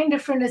define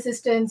different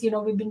assistants,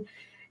 we've been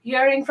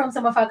hearing from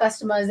some of our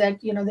customers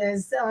that,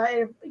 there's,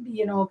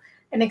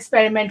 an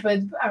experiment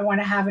with, I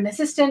want to have an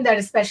assistant that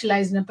is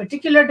specialized in a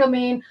particular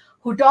domain,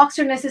 who talks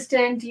to an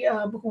assistant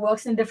who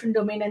works in a different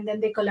domain, and then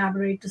they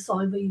collaborate to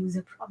solve a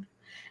user problem.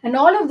 And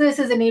all of this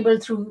is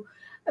enabled through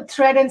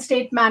thread and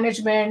state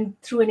management,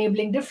 through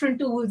enabling different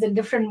tools and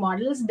different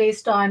models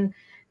based on,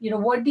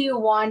 what do you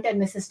want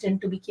an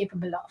assistant to be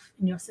capable of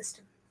in your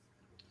system.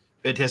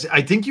 Fantastic.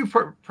 I think you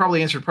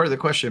probably answered part of the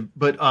question,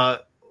 but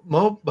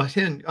Mo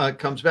Bahin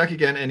comes back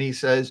again and he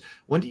says,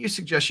 when do you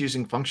suggest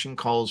using function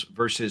calls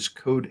versus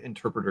code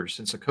interpreters?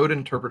 Since a code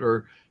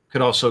interpreter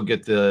could also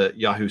get the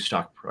Yahoo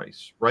stock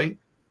price, right?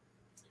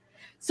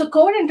 So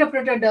code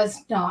interpreter does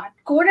not.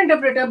 Code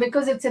interpreter,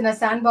 because it's in a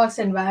sandbox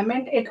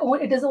environment,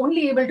 it is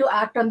only able to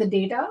act on the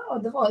data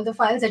or all the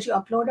files that you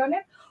upload on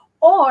it.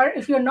 Or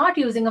if you're not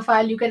using a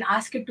file, you can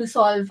ask it to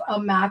solve a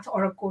math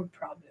or a code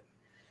problem.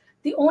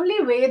 The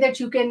only way that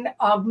you can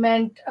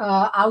augment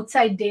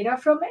outside data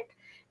from it,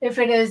 if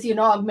it is,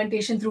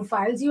 augmentation through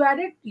files you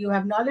added, you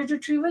have knowledge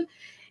retrieval.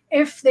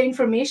 If the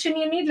information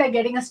you need, like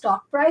getting a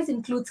stock price,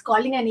 includes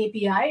calling an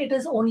API, it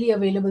is only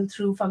available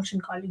through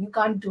function calling. You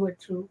can't do it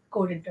through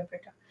code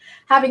interpreter.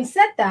 Having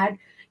said that,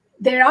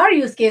 there are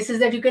use cases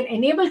that you can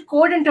enable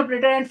code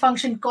interpreter and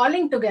function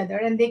calling together,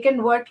 and they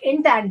can work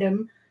in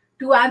tandem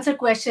to answer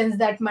questions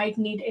that might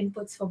need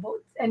inputs for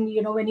both. And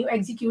when you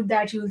execute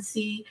that, you'll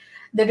see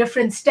the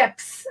different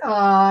steps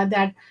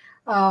that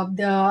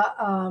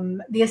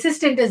the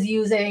assistant is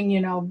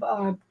using,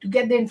 to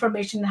get the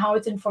information, how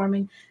it's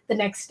informing the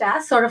next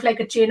task, sort of like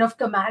a chain of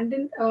command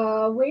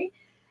way.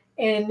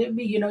 And,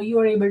 you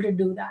are able to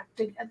do that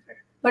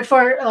together. But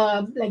for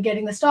like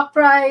getting the stock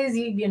price,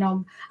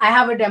 I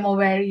have a demo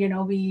where,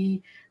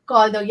 we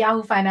call the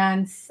Yahoo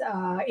Finance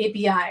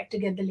API to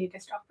get the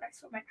latest stock price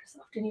for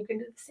Microsoft, and you can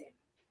do the same.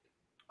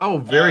 Oh,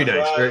 very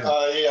nice. Very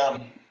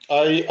nice.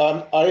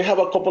 I have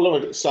a couple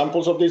of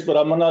examples of this, but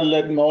I'm gonna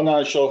let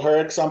Mona show her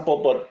example.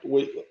 But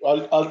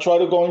I'll try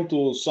to go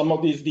into some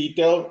of these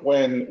detail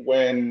when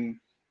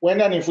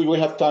and if we will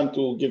have time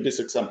to give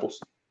these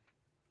examples.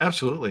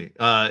 Absolutely.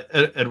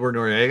 Edward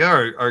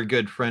Noriega, our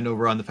good friend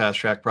over on the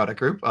FastTrack product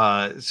group,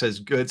 says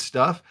good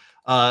stuff.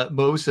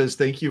 Mo says,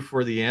 thank you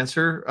for the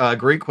answer.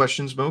 Great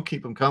questions, Mo.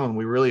 Keep them coming.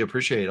 We really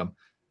appreciate them.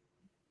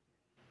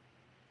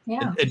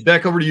 Yeah. And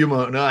back over to you,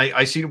 Mo. No,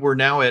 I see we're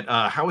now at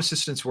how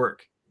assistants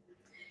work.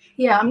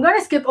 Yeah, I'm going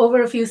to skip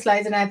over a few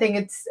slides, and I think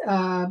it's,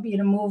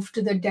 move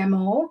to the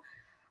demo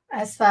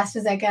as fast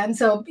as I can.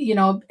 So,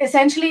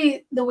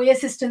 essentially the way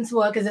assistants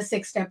work is a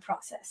 6-step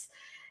process,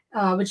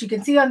 which you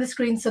can see on the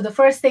screen. So the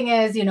first thing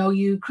is,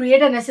 you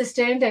create an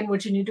assistant, and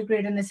what you need to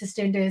create an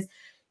assistant is,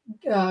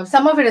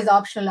 some of it is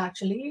optional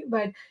actually,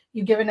 but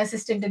you give an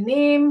assistant a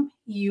name,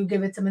 you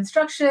give it some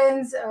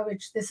instructions,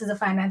 which this is a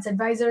finance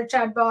advisor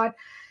chatbot.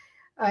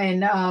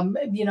 And,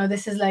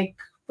 this is like,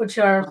 put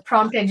your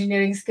prompt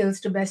engineering skills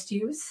to best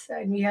use.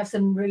 And we have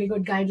some really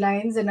good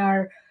guidelines in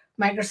our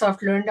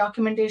Microsoft Learn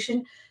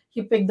documentation.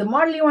 You pick the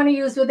model you want to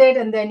use with it,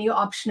 and then you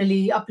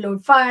optionally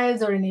upload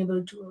files or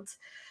enable tools.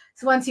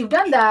 So once you've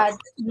done that,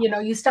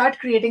 you start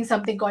creating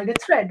something called a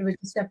thread, which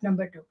is step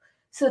number 2.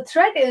 So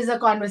thread is a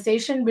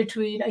conversation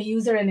between a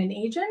user and an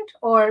agent,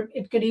 or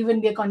it could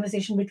even be a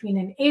conversation between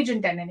an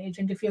agent and an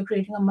agent if you're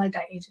creating a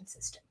multi-agent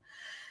system.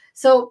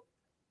 So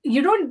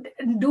you don't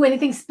do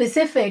anything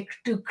specific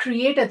to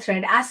create a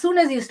thread. As soon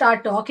as you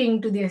start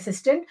talking to the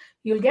assistant,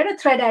 you'll get a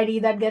thread ID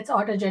that gets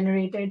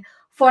auto-generated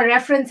for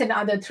reference in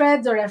other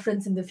threads or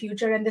reference in the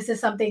future. And this is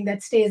something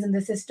that stays in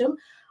the system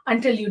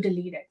until you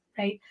delete it,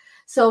 right?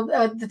 So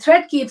the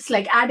thread keeps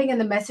adding,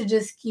 and the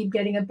messages keep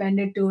getting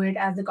appended to it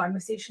as the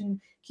conversation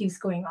keeps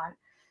going on.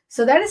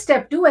 So that is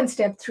step 2 and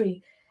step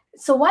 3.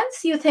 So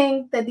once you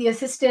think that the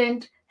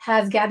assistant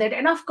has gathered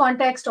enough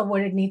context of what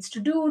it needs to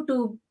do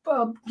to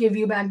give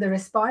you back the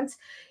response,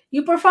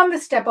 you perform the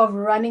step of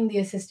running the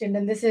assistant.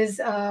 And this is,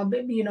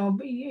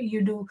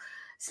 you do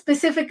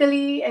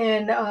specifically,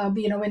 and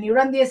when you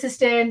run the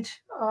assistant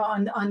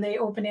on the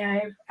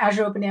OpenAI,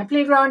 Azure OpenAI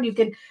Playground, you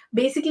can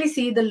basically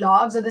see the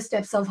logs or the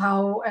steps of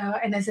how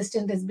an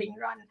assistant is being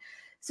run.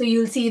 So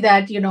you'll see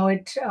that,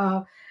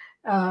 the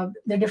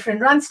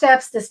different run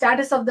steps, the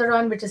status of the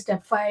run, which is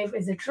step 5.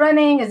 Is it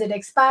running? Is it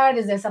expired?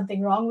 Is there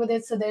something wrong with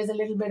it? So there's a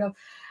little bit of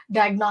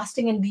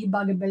diagnostic and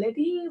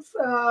debuggability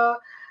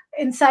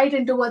insight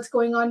into what's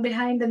going on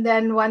behind. And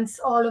then once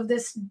all of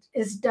this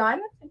is done,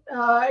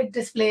 it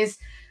displays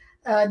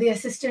the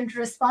assistant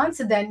response.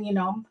 And then,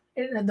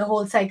 the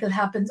whole cycle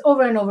happens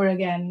over and over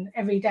again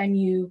every time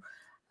you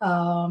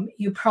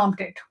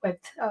prompt it with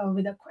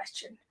a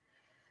question.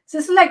 So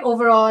this is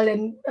overall,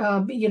 and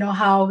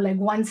how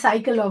one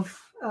cycle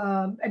of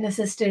an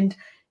assistant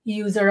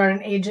user or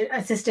an agent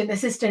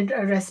assistant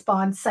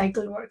response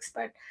cycle works.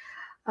 But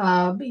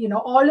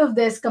all of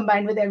this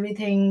combined with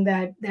everything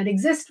that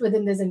exists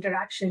within this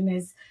interaction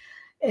is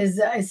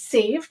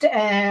saved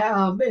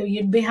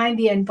behind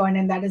the endpoint,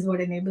 and that is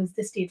what enables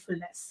the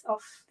statefulness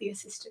of the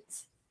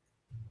assistants.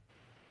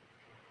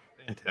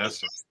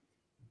 Fantastic.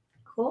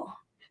 Cool.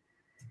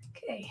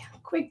 Okay,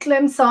 quick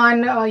glimpse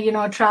on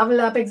travel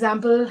app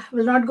example.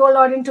 We'll not go a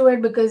lot into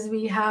it because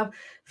we have a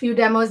few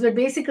demos, but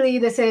basically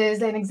this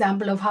is an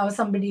example of how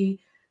somebody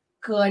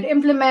could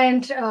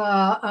implement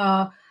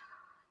a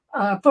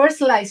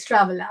personalized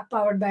travel app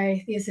powered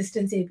by the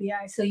Assistants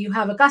API. So you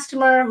have a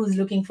customer who's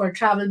looking for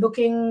travel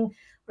booking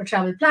or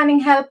travel planning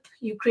help.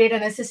 You create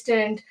an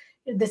assistant.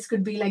 This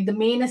could be the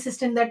main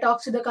assistant that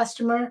talks to the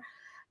customer.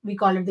 We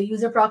call it the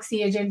user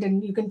proxy agent,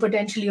 and you can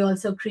potentially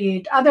also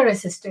create other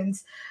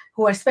assistants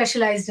who are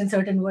specialized in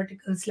certain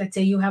verticals. Let's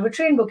say you have a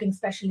train booking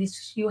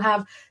specialist, you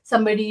have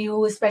somebody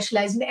who is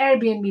specialized in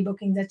Airbnb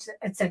bookings,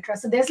 etc.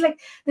 So there's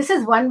this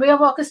is one way of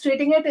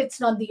orchestrating it.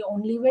 It's not the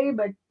only way,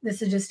 but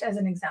this is just as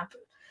an example.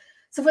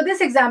 So for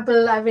this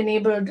example, I've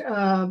enabled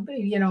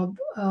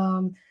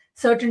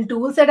certain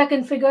tools that are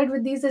configured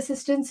with these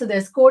assistants. So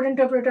there's code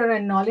interpreter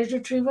and knowledge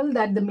retrieval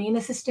that the main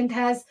assistant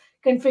has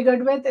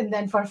configured with. And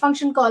then for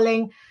function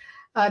calling,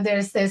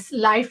 there's this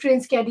live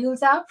train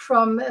schedules app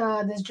from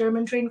this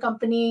German train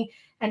company.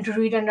 And to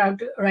read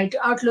and write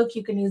to Outlook,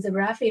 you can use the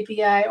Graph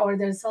API, or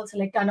there's also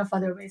a ton of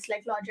other ways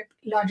like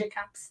logic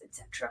apps,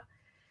 etc.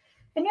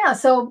 And yeah,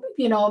 so,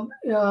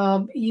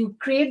 you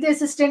create the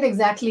assistant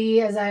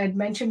exactly as I had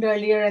mentioned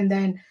earlier. And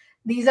then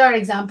these are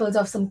examples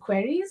of some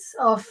queries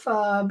of,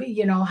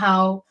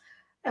 how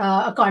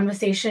a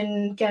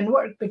conversation can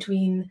work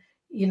between,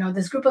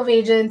 this group of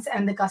agents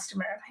and the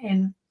customer.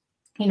 And,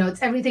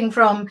 it's everything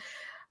from,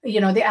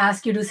 they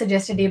ask you to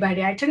suggest a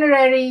day-by-day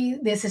itinerary.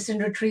 The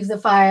assistant retrieves the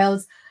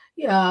files,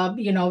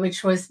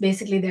 which was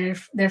basically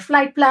their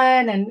flight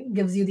plan, and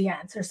gives you the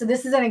answer. So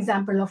this is an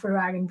example of a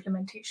RAG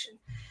implementation.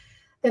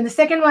 Then the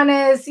second one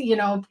is,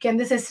 can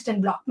this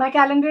assistant block my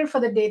calendar for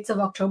the dates of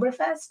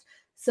Oktoberfest?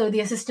 So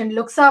the assistant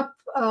looks up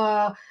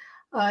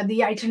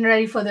the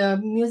itinerary for the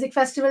music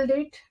festival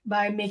date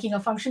by making a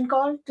function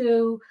call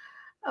to,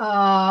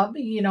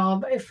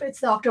 if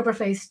it's the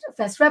Oktoberfest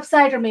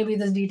website, or maybe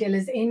this detail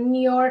is in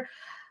your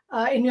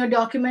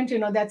document,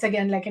 that's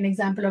again like an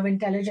example of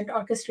intelligent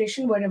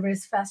orchestration, whatever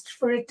is fast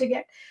for it to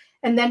get.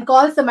 And then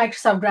calls the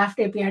Microsoft Draft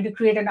API to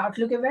create an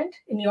Outlook event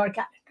in your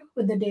calendar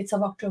with the dates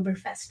of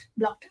Oktoberfest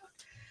blocked out.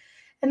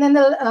 And then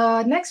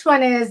the next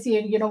one is,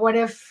 what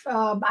if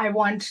I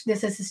want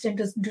this assistant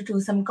to do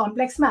some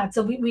complex math?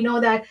 So we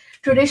know that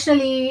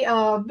traditionally,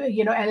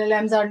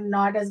 LLMs are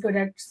not as good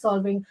at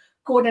solving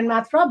code and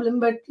math problem,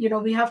 but,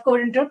 we have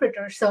code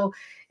interpreters. So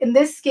in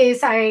this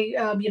case,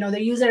 the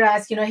user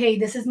asks, hey,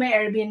 this is my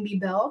Airbnb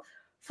bill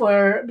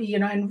for,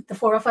 and the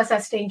four of us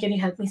are staying, can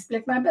you help me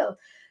split my bill?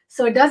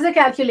 So it does the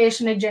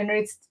calculation, it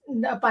generates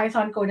a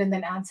Python code and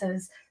then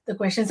answers the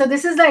question. So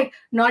this is like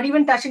not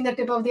even touching the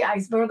tip of the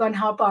iceberg on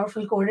how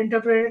powerful code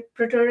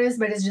interpreter is,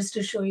 but it's just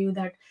to show you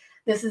that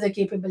this is a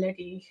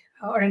capability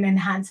or an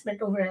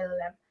enhancement over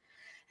LLM.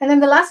 And then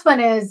the last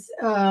one is,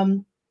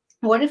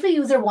 what if a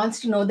user wants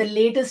to know the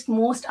latest,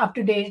 most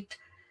up-to-date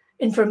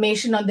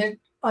information on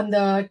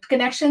the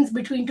connections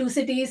between two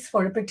cities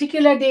for a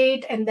particular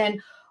date, and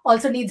then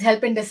also needs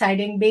help in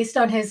deciding based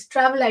on his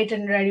travel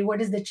itinerary,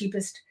 what is the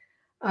cheapest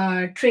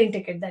train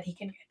ticket that he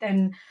can get.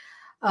 And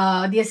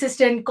the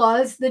assistant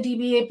calls the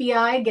DB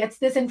API, gets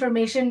this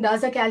information,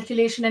 does a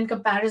calculation and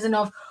comparison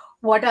of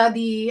what are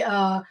the,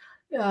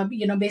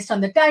 based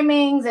on the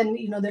timings and,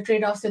 the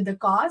trade-offs with the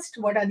cost,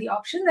 what are the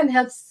options, and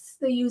helps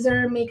the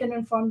user make an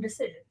informed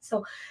decision.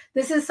 So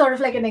this is sort of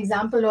like an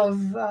example of,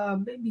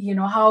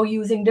 how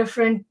using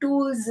different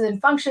tools and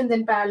functions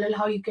in parallel,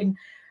 how you can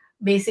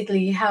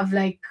basically have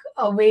like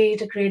a way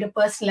to create a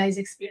personalized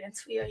experience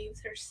for your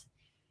users.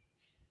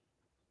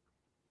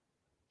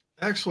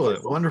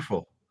 Excellent.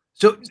 Wonderful.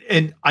 So,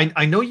 and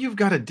I know you've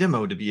got a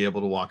demo to be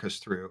able to walk us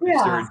through. Yeah.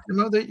 Is there a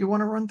demo that you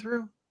want to run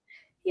through?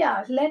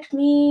 Yeah, let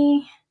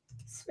me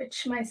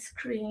switch my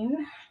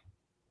screen.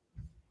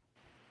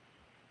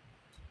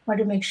 Want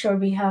to make sure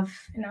we have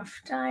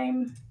enough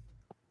time.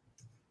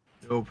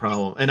 No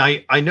problem. And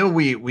I know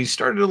we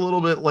started a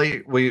little bit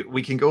late.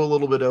 We can go a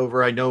little bit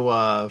over. I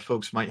know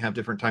folks might have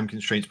different time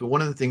constraints, but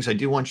one of the things I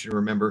do want you to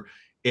remember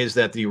is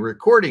that the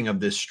recording of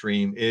this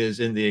stream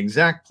is in the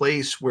exact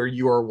place where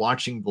you are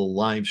watching the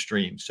live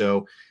stream.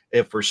 So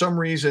if for some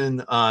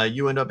reason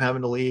you end up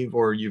having to leave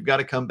or you've got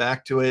to come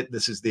back to it,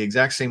 this is the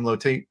exact same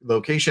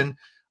location.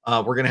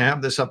 We're going to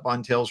have this up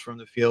on Tales from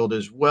the Field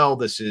as well.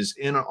 This is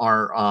in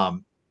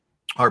our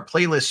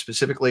playlist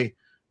specifically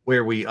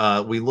where we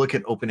look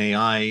at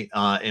OpenAI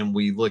and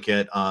we look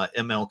at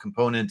ML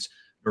components.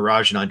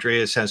 Neeraj and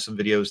Andreas has some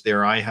videos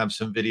there. I have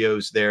some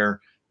videos there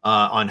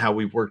on how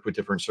we've worked with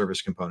different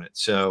service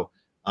components. So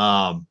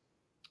I'm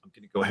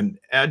going to go ahead and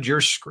add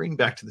your screen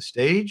back to the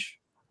stage.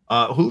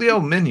 Julio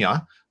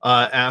Minya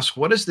asks,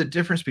 what is the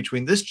difference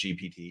between this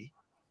GPT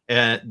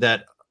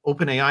that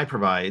OpenAI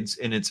provides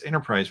in its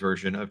enterprise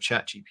version of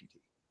ChatGPT?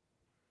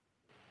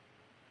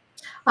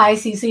 I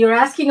see. So you're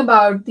asking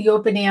about the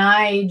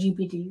OpenAI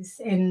GPTs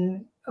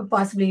and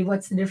possibly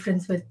what's the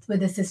difference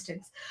with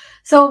assistants.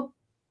 So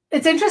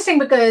it's interesting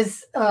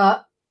because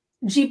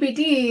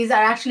GPTs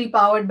are actually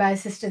powered by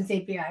Assistants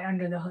API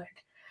under the hood.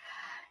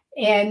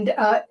 And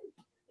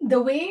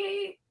the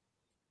way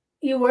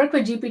you work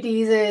with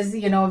GPTs is,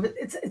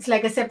 it's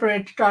like a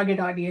separate target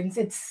audience.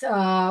 It's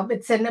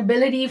an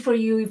ability for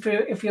you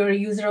if you're a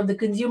user of the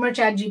consumer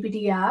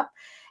ChatGPT app,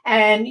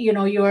 and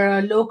you're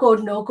a low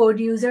code, no code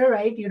user,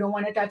 right? You don't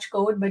want to touch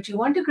code, but you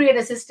want to create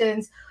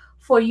assistants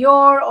for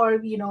your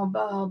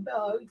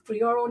for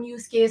your own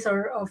use case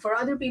or for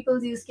other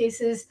people's use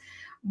cases,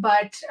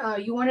 but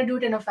you want to do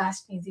it in a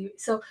fast and easy way.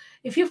 So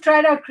if you've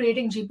tried out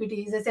creating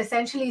GPTs, it's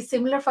essentially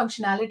similar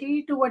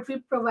functionality to what we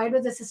provide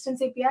with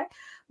Assistants API.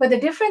 But the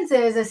difference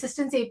is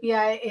Assistants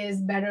API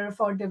is better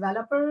for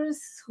developers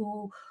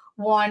who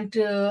want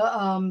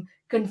to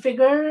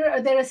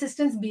configure their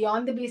assistants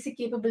beyond the basic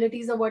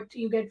capabilities of what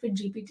you get with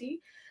GPT,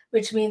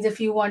 which means if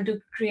you want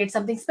to create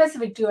something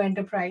specific to your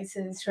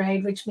enterprises,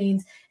 right, which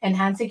means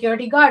enhance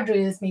security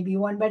guardrails, maybe you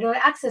want better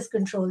access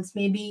controls,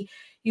 maybe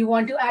you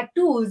want to add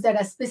tools that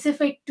are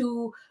specific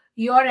to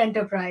your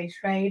enterprise,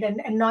 right,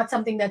 and not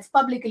something that's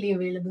publicly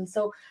available.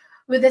 So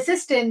with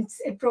assistants,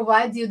 it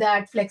provides you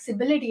that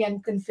flexibility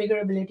and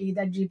configurability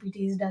that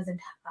GPTs doesn't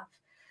have.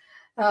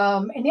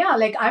 And yeah,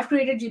 like I've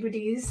created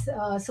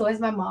GPTs, so has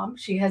my mom.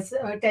 She has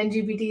 10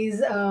 GPTs,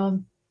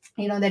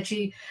 that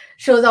she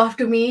shows off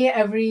to me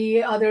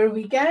every other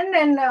weekend.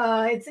 And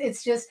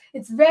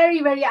it's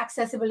very, very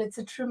accessible. It's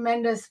a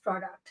tremendous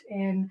product.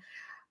 And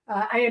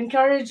I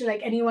encourage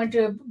like anyone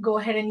to go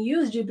ahead and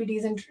use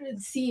GPTs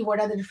and see what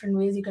are the different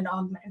ways you can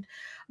augment.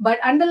 But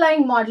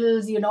underlying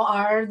models,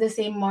 are the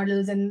same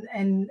models,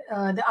 and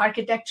the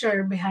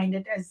architecture behind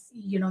it as,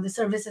 the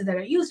services that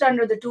are used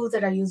under, the tools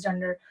that are used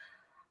under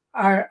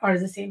are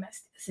the same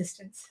as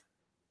assistants.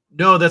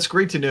 No, that's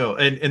great to know.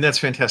 And that's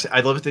fantastic.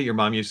 I love it that your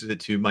mom uses it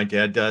too. My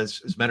dad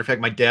does. As a matter of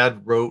fact, my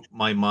dad wrote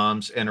my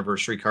mom's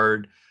anniversary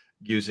card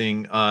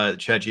using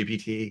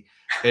ChatGPT,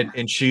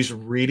 and she's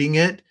reading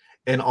it.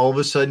 And all of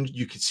a sudden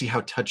you can see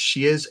how touched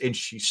she is. And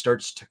she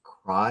starts to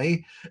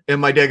cry. And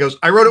my dad goes,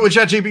 I wrote it with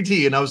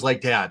ChatGPT. And I was like,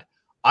 Dad,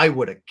 I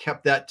would have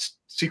kept that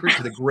secret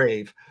to the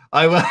grave.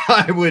 I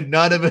would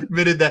not have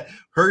admitted that.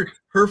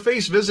 Her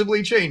face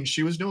visibly changed.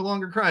 She was no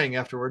longer crying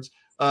afterwards.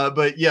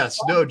 But yes,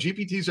 no,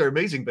 GPTs are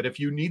amazing. But if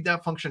you need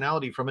that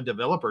functionality from a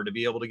developer to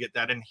be able to get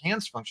that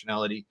enhanced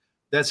functionality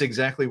that's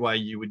exactly why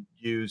you would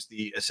use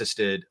the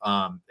assisted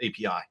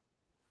API.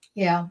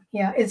 Yeah,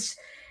 yeah, it's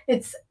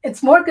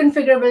more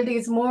configurability,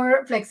 it's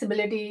more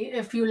flexibility.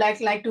 If you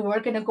like to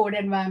work in a code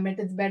environment,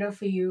 it's better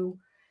for you.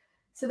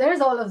 So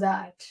there's all of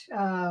that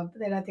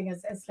that I think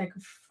is like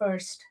a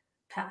first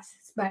pass.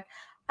 But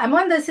I'm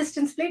on the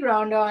assistance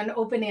playground on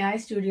OpenAI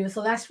Studio.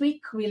 So last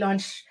week we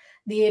launched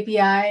the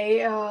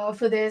API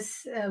for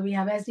this. We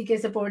have SDK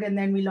support, and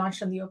then we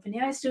launched on the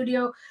OpenAI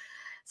Studio.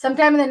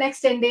 Sometime in the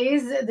next 10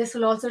 days, this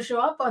will also show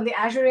up on the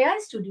Azure AI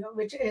Studio,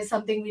 which is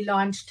something we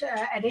launched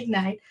at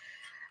Ignite,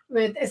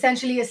 with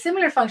essentially a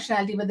similar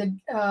functionality.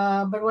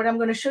 But what I'm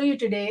going to show you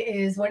today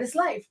is what is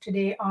live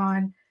today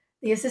on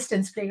the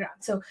assistance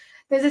playground. So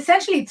there's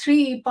essentially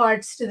 3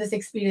 parts to this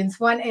experience.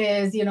 One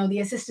is, the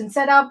assistant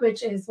setup,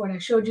 which is what I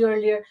showed you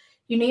earlier.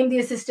 You name the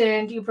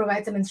assistant, you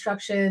provide some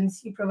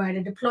instructions, you provide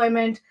a deployed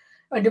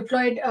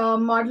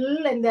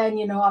model, and then,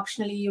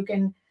 optionally you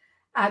can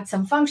add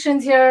some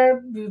functions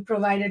here. We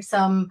provided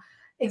some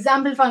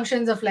example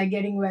functions of like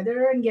getting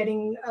weather and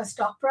getting a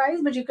stock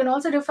price, but you can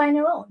also define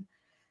your own.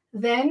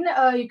 Then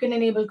you can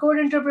enable code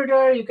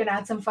interpreter, you can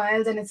add some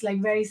files, and it's like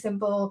very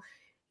simple.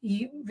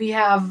 We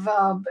have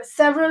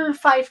several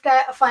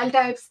file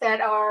types that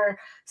are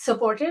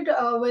supported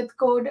with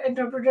code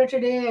interpreter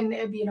today, and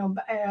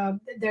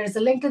there's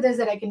a link to this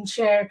that I can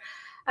share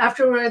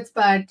afterwards.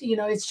 But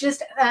it's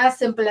just as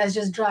simple as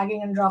just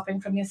dragging and dropping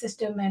from your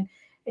system, and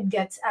it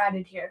gets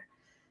added here.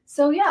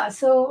 So yeah,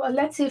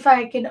 let's see if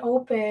I can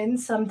open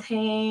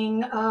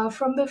something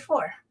from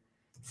before.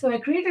 So I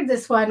created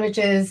this one, which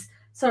is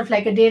sort of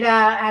like a data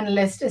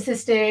analyst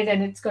assisted,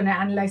 and it's going to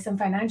analyze some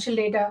financial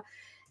data.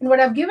 And what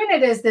I've given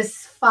it is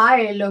this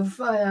file of,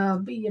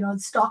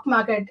 stock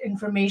market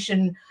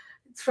information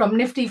from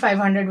Nifty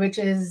 500, which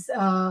is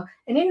an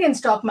Indian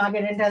stock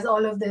market, and it has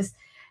all of this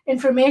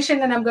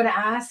information. And I'm going to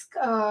ask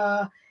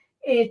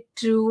it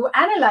to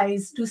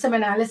do some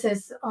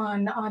analysis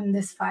on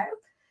this file.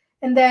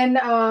 And then,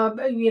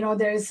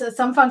 there's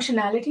some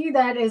functionality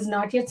that is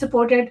not yet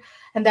supported,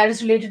 and that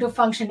is related to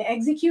function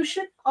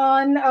execution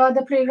on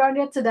the playground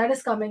yet. So that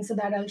is coming. So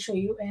that I'll show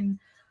you in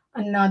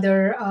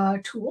another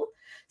tool.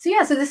 So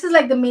yeah, so this is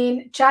like the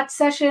main chat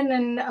session,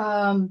 and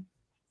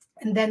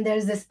then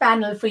there's this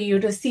panel for you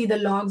to see the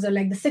logs, or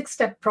like the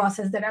 6-step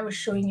process that I was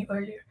showing you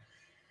earlier.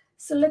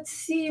 So let's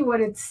see what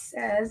it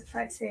says if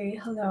I say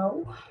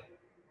hello.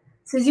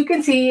 So as you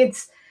can see,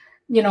 it's,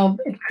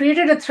 it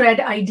created a thread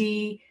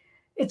ID.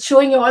 It's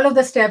showing you all of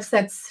the steps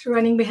that's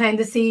running behind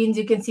the scenes.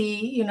 You can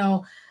see,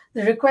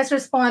 the request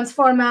response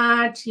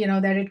format,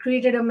 that it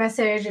created a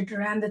message, it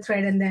ran the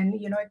thread, and then,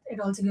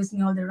 it also gives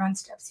me all the run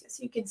steps here.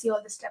 So you can see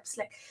all the steps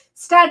like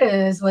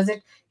status, was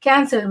it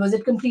canceled, was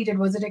it completed,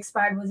 was it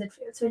expired, was it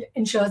failed? So it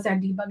ensures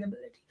that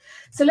debuggability.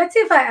 So let's see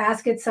if I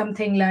ask it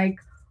something like,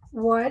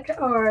 what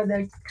are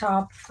the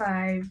top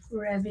 5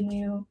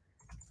 revenue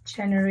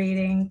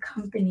generating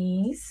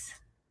companies?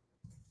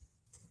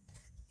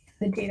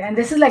 The data. And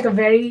this is like a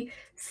very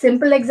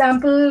simple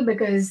example,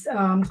 because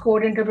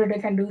code interpreter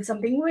can do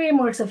something way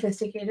more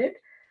sophisticated.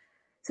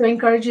 So I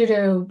encourage you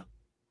to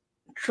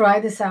try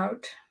this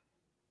out.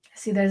 I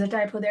see there's a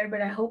typo there,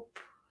 but I hope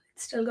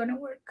it's still going to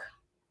work.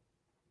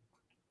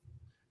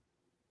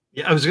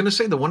 Yeah, I was going to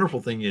say the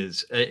wonderful thing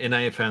is, and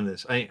I have found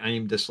this, I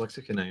am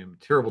dyslexic and I am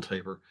a terrible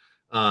typer.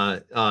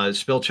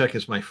 Spell check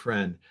is my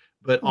friend.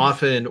 But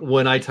often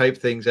when I type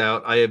things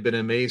out, I have been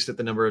amazed at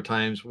the number of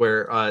times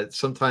where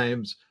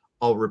sometimes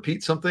I'll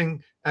repeat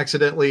something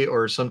accidentally,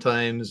 or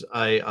sometimes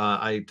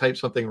I type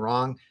something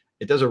wrong.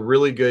 It does a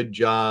really good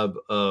job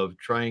of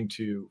trying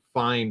to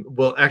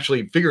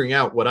actually figuring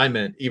out what I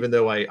meant, even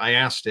though I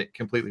asked it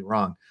completely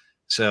wrong.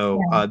 So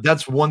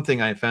that's one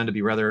thing I found to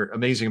be rather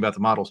amazing about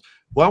the models.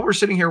 While we're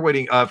sitting here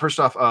waiting, first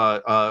off,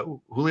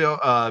 Julio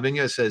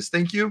Minya says,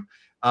 thank you.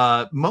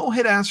 Mo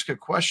had asked a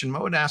question.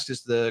 Mo had asked,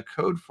 is the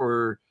code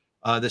for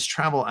this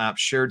travel app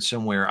shared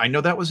somewhere? I know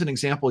that was an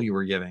example you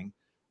were giving.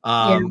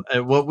 And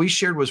what we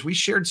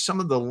shared some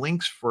of the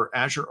links for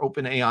Azure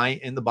OpenAI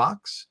in the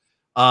box.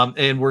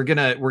 And we're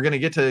gonna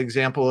get to an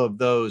example of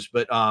those,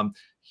 but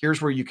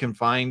here's where you can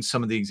find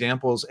some of the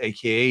examples: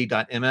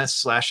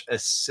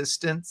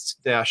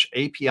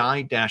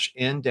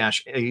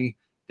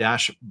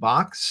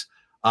 aka.ms/assistance-api-n-a-box,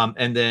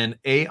 and then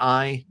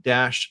ai-n-a-box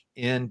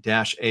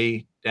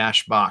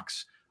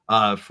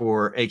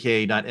for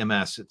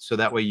aka.ms. So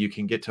that way you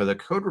can get to the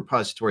code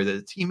repository that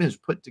the team has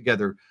put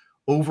together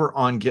over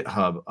on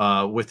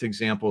GitHub with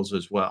examples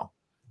as well.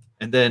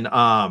 And then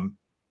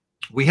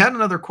we had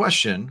another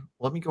question.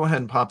 Let me go ahead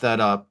and pop that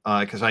up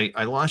because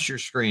I lost your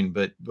screen.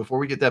 But before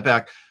we get that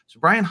back, so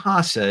Brian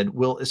Haas said,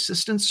 will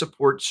assistance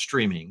support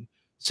streaming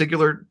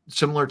similar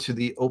to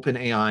the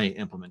OpenAI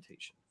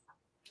implementation?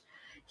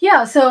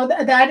 Yeah, so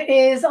that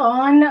is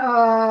on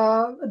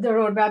the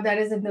roadmap. That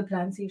is in the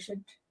plans. You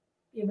should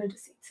be able to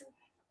see it soon.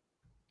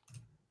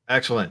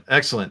 Excellent.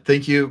 Excellent.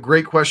 Thank you.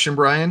 Great question,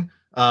 Brian.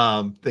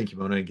 Thank you,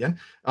 Mona, again.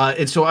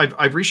 And so I've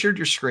reshared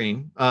your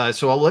screen.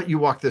 So I'll let you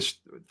walk this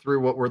through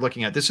what we're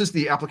looking at. This is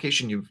the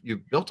application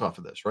you've built off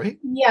of this, right?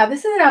 Yeah,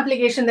 this is an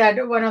application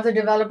that one of the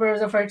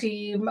developers of our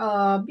team,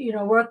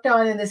 worked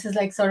on, and this is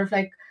like sort of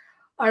like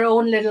our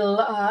own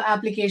little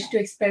application to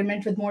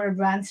experiment with more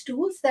advanced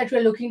tools that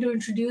we're looking to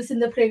introduce in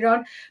the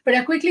playground. But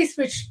I quickly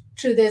switched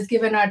to this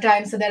given our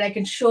time so that I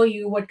can show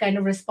you what kind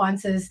of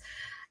responses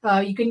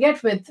you can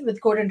get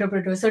with Code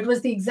Interpreter. So it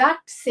was the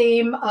exact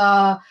same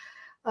question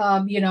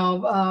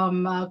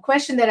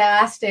that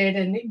I asked it,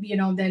 and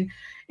then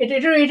it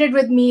iterated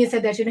with me,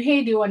 said that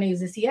hey, do you want to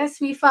use a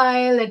CSV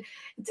file? And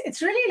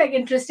it's really like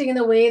interesting in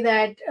the way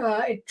that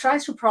it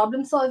tries to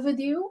problem solve with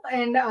you,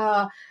 and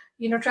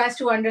tries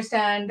to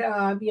understand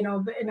in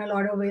a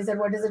lot of ways that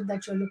what is it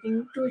that you're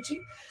looking to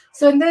achieve.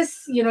 So in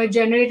this, it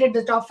generated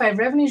the top 5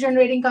 revenue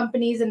generating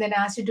companies and then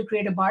asked you to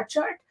create a bar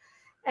chart.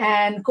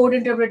 And Code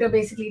Interpreter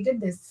basically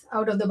did this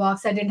out of the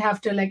box. I didn't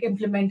have to like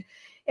implement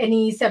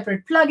any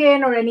separate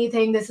plugin or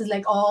anything. This is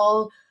like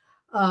all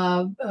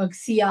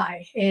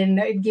CI, and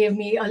it gave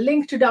me a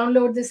link to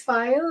download this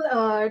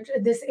file,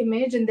 this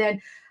image, and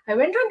then I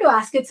went on to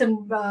ask it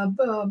some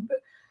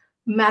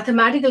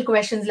mathematical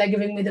questions, like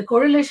giving me the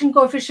correlation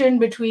coefficient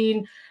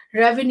between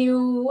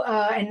revenue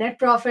and net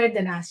profit.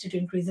 Then asked it to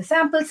increase the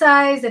sample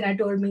size, and I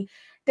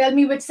tell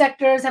me which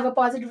sectors have a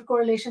positive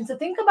correlation. So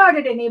think about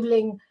it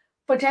enabling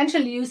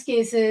potential use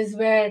cases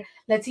where,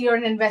 let's say you're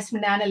an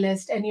investment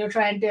analyst and you're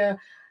trying to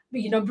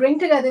bring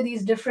together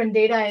these different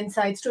data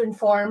insights to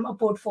inform a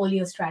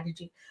portfolio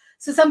strategy.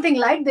 So something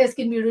like this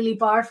can be really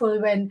powerful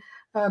when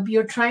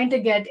you're trying to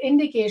get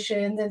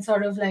indications and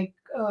sort of like,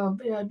 to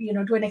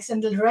an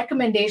extent, the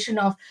recommendation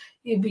of,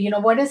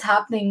 what is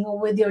happening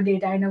with your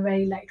data in a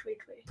very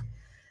lightweight way.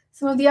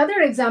 Some of the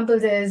other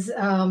examples is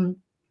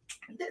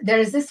there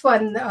is this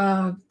one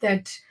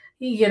that,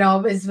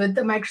 is with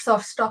the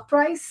Microsoft stock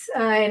price.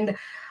 And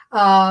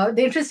the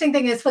interesting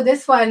thing is for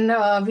this one,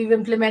 we've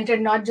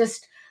implemented not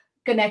just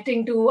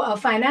connecting to a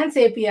finance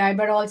API,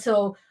 but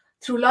also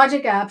through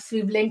Logic Apps,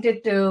 we've linked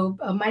it to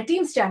my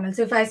Teams channel.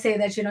 So if I say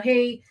that,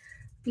 hey,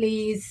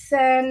 please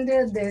send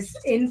this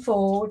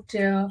info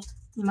to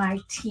my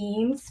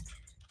Teams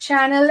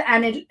channel,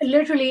 and it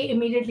literally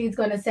immediately is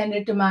going to send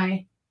it to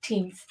my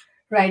Teams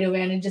right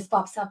away, and it just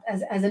pops up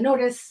as a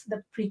notice,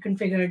 the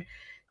pre-configured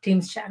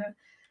Teams channel.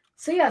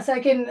 So yeah, so I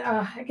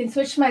can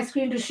switch my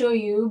screen to show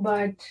you,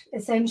 but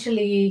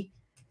essentially,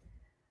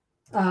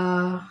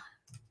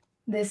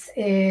 this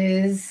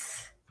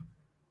is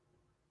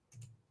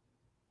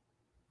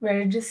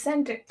where it just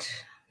sent it.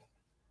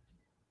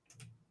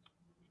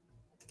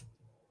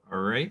 All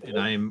right, and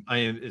I am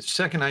the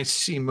second I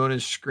see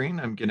Mona's screen,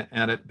 I'm going to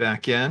add it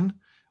back in.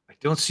 I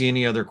don't see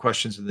any other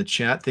questions in the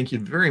chat. Thank you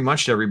very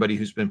much to everybody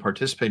who's been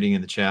participating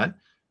in the chat.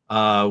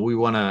 We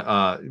want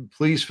to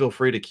please feel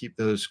free to keep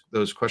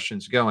those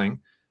questions going.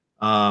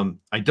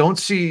 I don't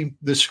see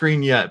the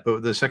screen yet,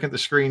 but the second the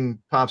screen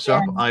pops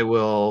up, I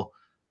will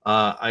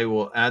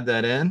add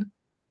that in.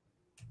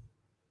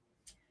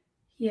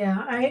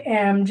 Yeah, I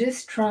am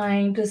just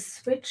trying to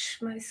switch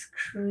my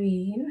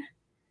screen.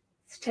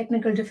 It's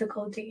technical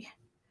difficulty.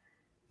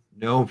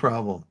 No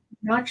problem.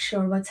 Not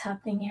sure what's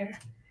happening here.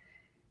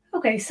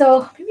 Okay,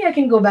 so maybe I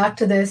can go back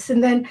to this,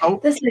 and then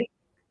this,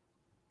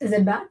 is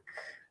it back?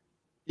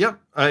 Yep.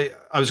 I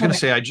was going to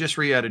say, I just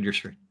re-added your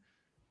screen.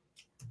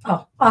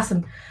 Oh,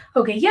 awesome.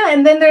 Okay, yeah,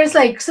 and then there's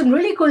like some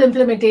really cool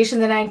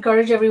implementation, and I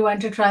encourage everyone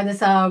to try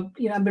this out.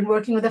 I've been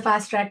working with the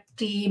FastTrack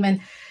team, and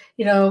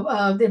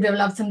they've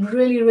developed some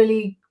really,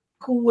 really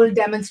cool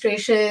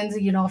demonstrations,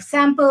 of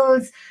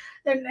samples,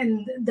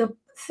 and the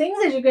things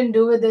that you can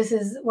do with this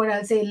is what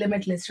I'll say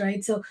limitless,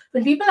 right? So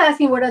when people ask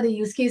me what are the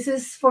use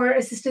cases for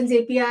Assistance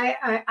API,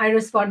 I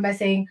respond by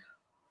saying,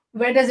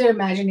 where does your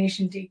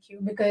imagination take you?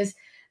 Because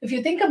if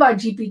you think about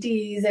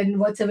GPTs and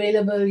what's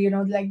available,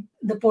 like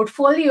the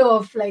portfolio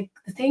of like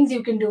the things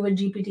you can do with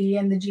GPT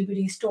and the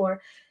GPT store,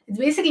 it's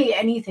basically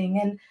anything.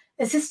 And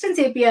Assistance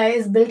API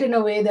is built in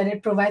a way that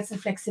it provides the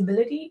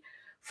flexibility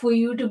for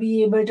you to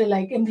be able to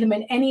like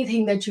implement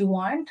anything that you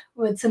want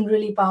with some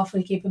really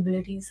powerful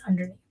capabilities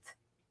underneath.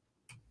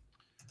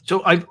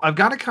 So I've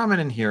got a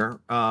comment in here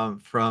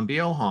from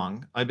BL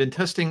Hong. I've been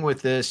testing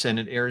with this, and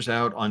it airs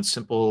out on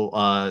simple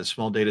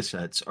small data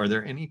sets. Are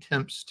there any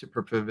tips to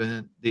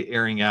prevent the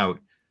airing out?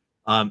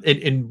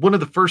 And one of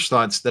the first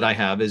thoughts that I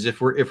have is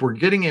if we're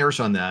getting errors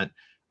on that,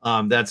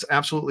 that's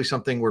absolutely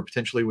something where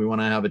potentially we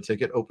want to have a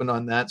ticket open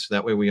on that, so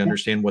that way we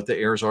understand what the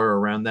errors are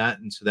around that,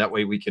 and so that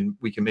way we can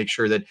make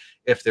sure that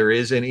if there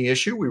is any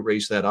issue, we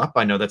raise that up.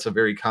 I know that's a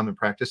very common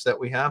practice that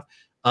we have.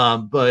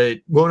 But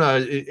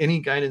Mona, any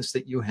guidance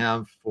that you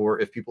have for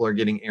if people are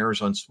getting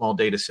errors on small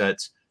data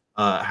sets,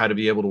 how to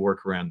be able to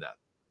work around that?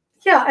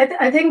 Yeah,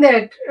 I think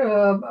that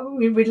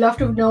we'd love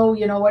to know,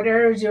 what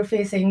errors you're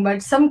facing,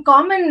 but some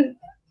common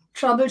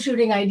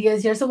troubleshooting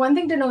ideas here. So one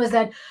thing to know is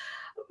that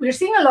we're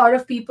seeing a lot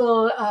of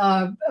people,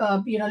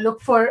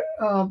 look for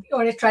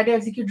or try to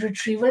execute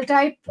retrieval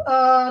type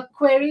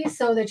queries,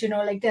 so that,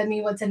 like tell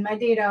me what's in my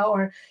data,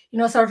 or,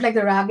 sort of like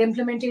the RAG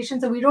implementation.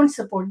 So we don't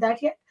support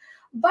that yet.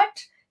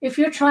 But if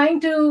you're trying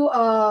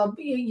to,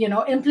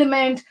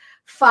 implement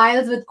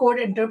files with code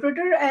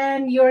interpreter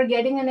and you're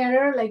getting an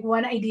error, like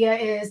one idea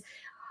is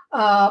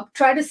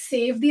try to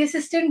save the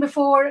assistant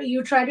before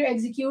you try to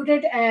execute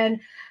it, and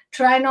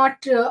try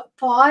not to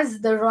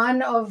pause the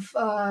run of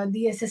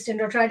the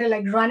assistant, or try to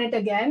like run it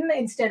again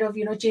instead of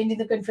changing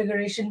the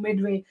configuration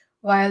midway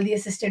while the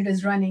assistant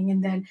is running,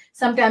 and then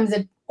sometimes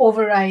it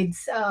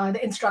overrides the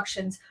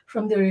instructions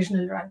from the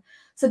original run.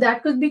 So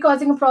that could be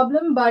causing a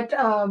problem. But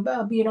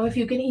if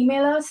you can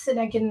email us, and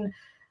I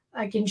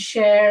can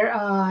share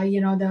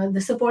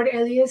the support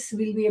alias,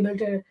 we'll be able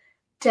to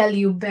tell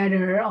you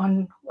better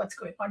on what's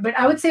going on. But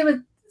I would say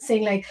with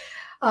saying like,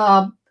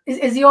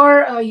 is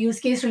your use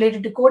case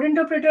related to code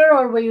interpreter,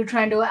 or were you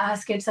trying to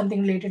ask it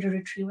something related to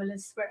retrieval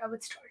is where I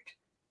would start.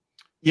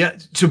 Yeah,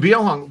 to be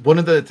along, one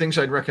of the things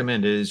I'd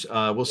recommend is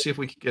we'll see if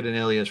we can get an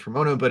alias for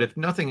Mona, but if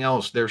nothing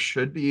else, there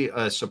should be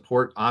a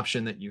support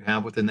option that you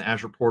have within the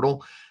Azure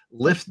portal.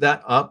 Lift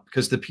that up,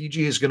 because the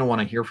PG is going to want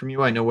to hear from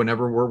you. I know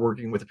whenever we're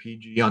working with a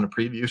PG on a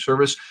preview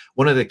service,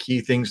 one of the key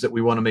things that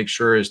we want to make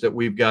sure is that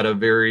we've got a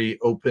very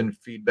open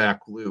feedback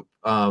loop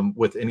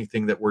with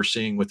anything that we're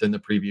seeing within the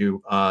preview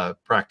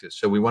practice.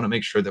 So we want to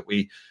make sure that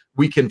we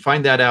can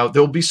find that out.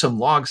 There'll be some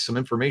logs, some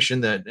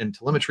information and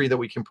telemetry that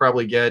we can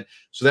probably get.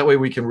 So that way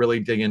we can really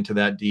dig into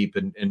that deep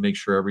and make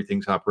sure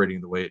everything's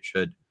operating the way it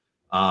should.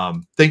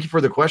 Thank you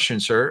for the question,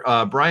 sir.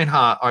 Brian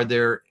Ha, are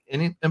there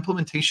any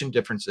implementation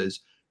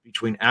differences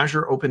between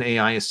Azure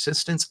OpenAI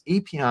Assistant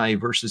API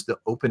versus the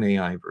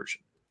OpenAI version?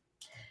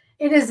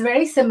 It is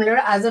very similar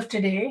as of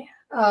today.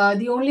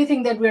 The only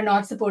thing that we're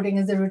not supporting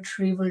is the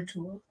retrieval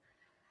tool.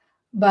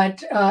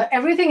 But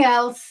everything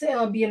else,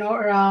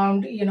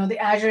 around, the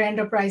Azure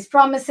Enterprise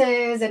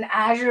Promises and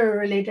Azure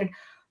related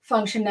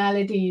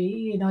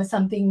functionality, is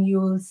something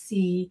you'll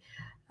see,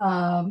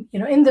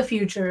 in the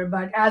future.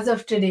 But as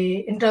of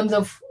today, in terms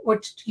of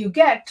what you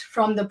get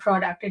from the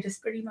product, it is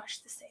pretty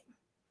much the same.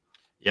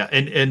 Yeah,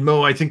 and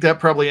Mo, I think that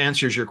probably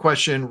answers your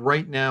question.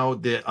 Right now,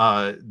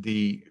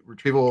 the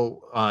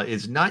retrieval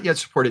is not yet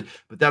supported,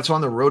 but that's on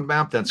the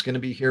roadmap. That's going to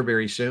be here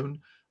very soon.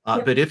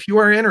 Yep. But if you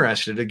are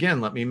interested, again,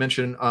 let me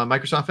mention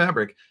Microsoft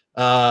Fabric.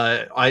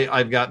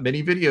 I've got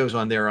many videos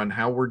on there on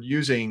how we're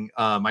using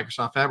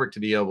Microsoft Fabric to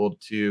be able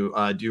to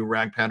do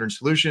RAG pattern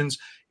solutions,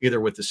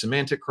 either with the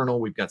semantic kernel.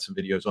 We've got some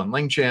videos on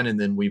LangChain, and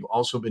then we've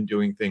also been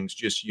doing things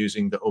just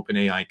using the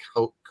OpenAI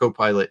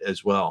Copilot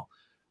as well.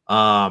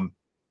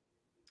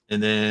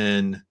 And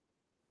then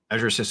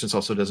Azure Assistance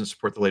also doesn't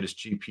support the latest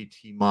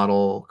GPT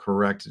model,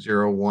 correct?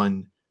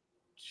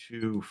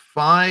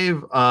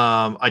 0125.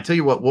 I tell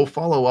you what, we'll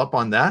follow up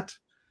on that.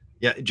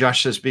 Yeah,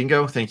 Josh says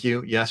bingo. Thank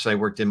you. Yes, I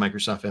worked in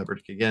Microsoft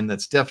Fabric. Again,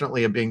 that's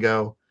definitely a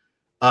bingo.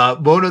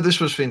 Mona, this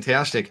was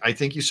fantastic. I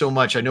thank you so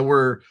much. I know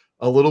we're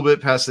a little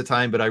bit past the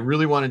time, but I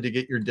really wanted to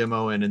get your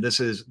demo in, and this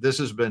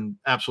has been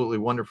absolutely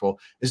wonderful.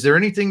 Is there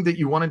anything that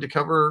you wanted to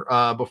cover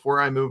before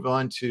I move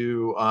on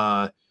to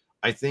I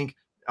think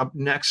up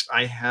next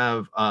I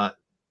have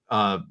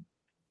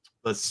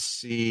let's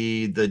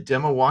see, the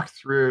demo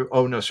walkthrough.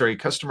 Oh no, sorry,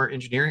 customer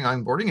engineering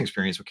onboarding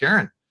experience with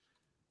Karen.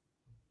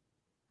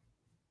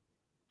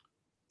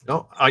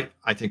 No, I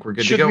think we're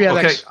good to go.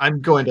 Okay, I'm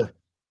going to.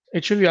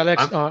 It should be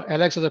Alex.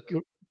 Alex is a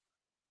cool.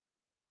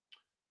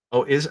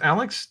 Oh, is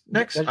Alex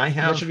next?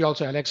 There should be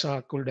also Alex.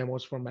 Cool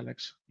demos from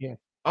Alex. Yeah.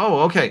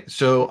 Oh, okay.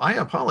 So I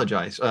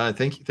apologize.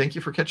 Thank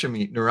you for catching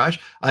me, Neeraj.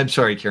 I'm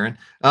sorry, Karen.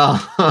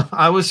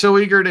 I was so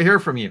eager to hear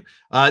from you.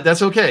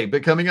 That's okay,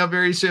 but coming up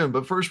very soon.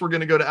 But first, we're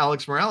going to go to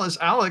Alex Morales.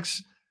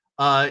 Alex,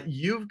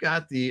 you've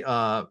got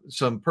the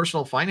some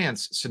personal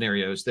finance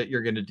scenarios that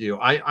you're going to do.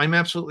 I'm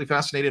absolutely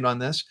fascinated on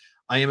this.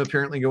 I am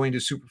apparently going to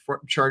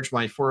supercharge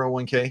my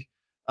 401k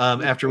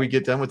after we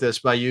get done with this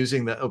by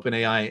using the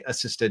OpenAI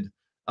assisted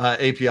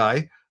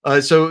API.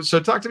 So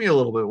talk to me a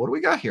little bit. What do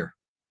we got here?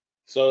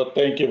 So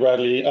thank you,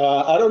 Bradley.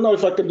 I don't know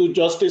if I can do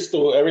justice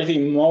to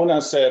everything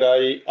Mona said,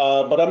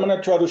 but I'm going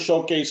to try to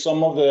showcase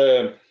some of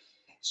the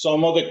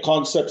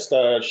concepts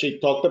that she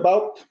talked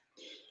about.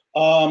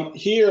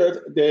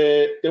 Here,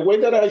 the way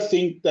that I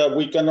think that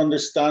we can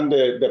understand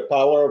the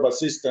power of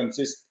assistance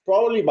is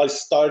probably by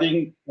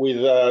starting with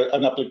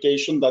an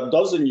application that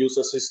doesn't use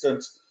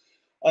assistance,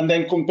 and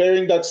then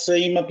comparing that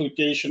same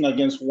application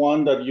against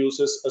one that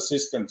uses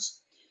assistance.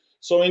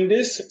 So in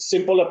this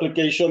simple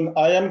application,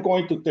 I am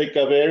going to take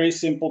a very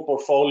simple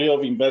portfolio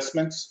of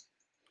investments,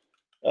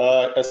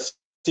 a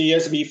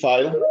CSV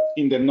file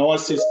in the no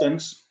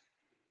assistance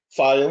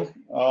file.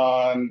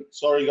 And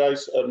sorry,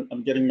 guys,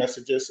 I'm getting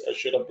messages. I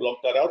should have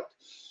blocked that out.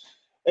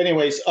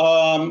 Anyways,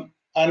 and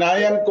I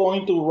am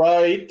going to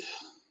write,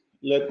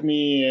 let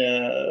me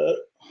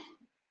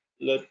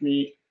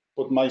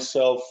put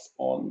myself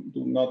on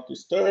do not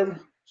disturb.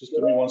 Just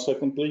give me 1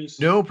 second, please.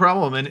 No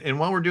problem. And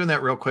while we're doing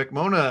that real quick,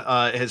 Mona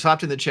has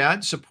hopped in the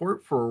chat.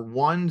 Support for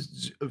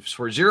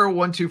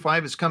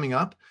 0125 is coming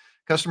up.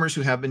 Customers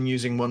who have been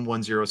using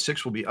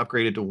 1106 will be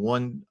upgraded to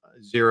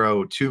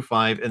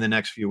 1025 in the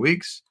next few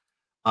weeks.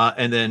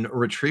 And then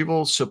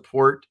retrieval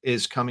support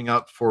is coming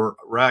up for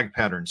RAG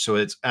patterns. So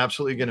it's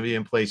absolutely going to be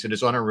in place. It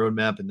is on our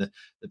roadmap, and the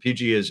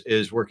PG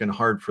is working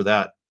hard for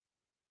that.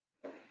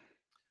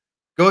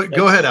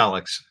 Go ahead,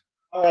 Alex.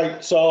 All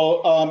right.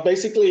 So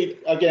basically,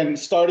 again,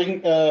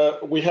 starting,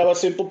 we have a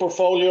simple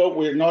portfolio.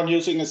 We're not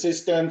using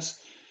assistants.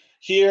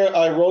 Here,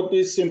 I wrote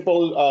this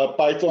simple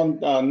Python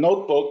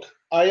notebook.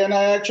 I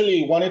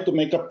actually wanted to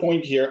make a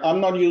point here. I'm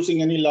not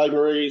using any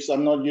libraries.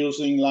 I'm not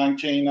using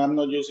LangChain. I'm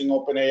not using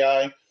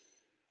OpenAI.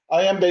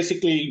 I am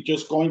basically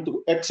just going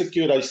to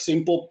execute a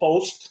simple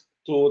post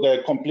to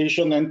the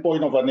completion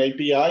endpoint of an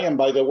API. And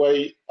by the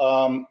way,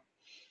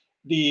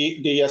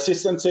 the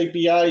Assistants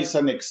API is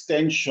an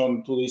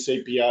extension to these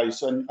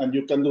APIs, and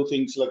you can do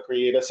things like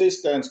create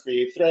assistants,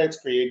 create threads,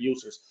 create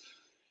users.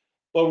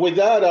 But with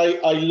that,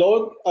 I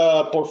load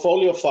a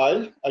portfolio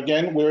file.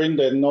 Again, we're in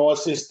the no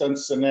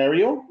assistance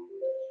scenario.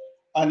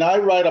 And I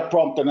write a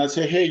prompt and I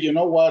say, hey, you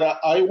know what?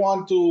 I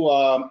want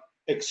to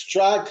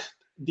extract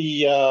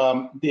the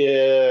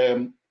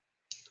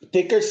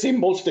ticker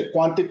symbols, the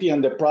quantity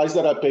and the price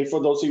that I pay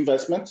for those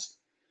investments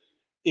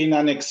in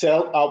an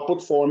Excel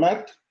output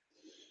format.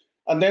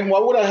 And then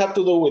what would I have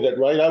to do with it,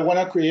 right? I want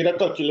to create a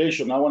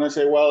calculation. I want to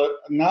say, well,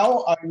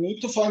 now I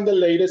need to find the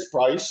latest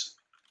price.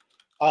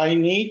 I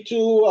need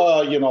to,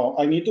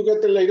 I need to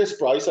get the latest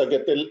price. I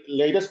get the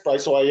latest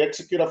price, so I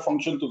execute a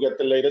function to get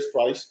the latest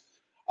price.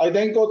 I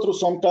then go through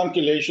some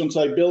calculations.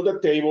 I build a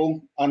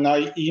table, and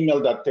I email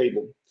that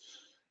table.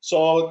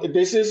 So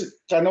this is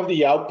kind of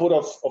the output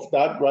of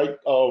that, right?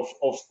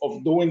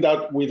 Of doing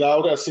that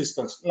without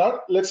assistance.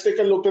 Now let's take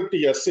a look at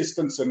the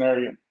assistant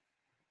scenario.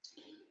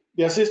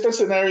 The assistant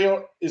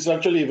scenario is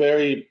actually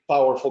very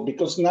powerful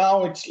because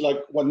now it's like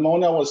what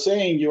Mona was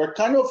saying. You are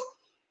kind of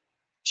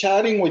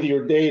chatting with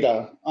your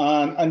data,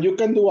 and you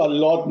can do a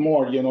lot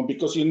more,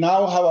 because you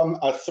now have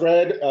a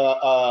thread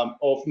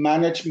of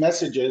managed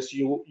messages.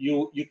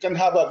 You can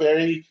have a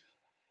very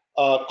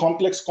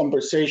complex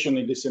conversation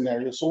in this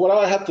scenario. So what do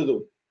I have to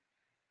do?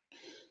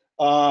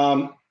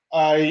 Now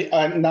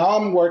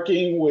I'm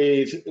working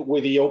with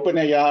the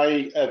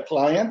OpenAI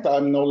client.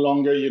 I'm no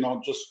longer,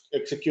 just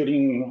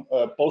executing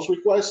post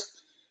requests.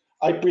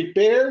 I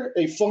prepare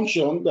a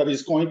function that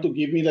is going to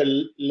give me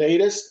the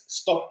latest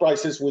stock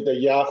prices with the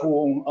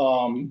Yahoo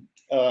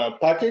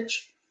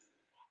package.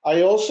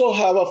 I also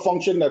have a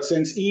function that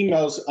sends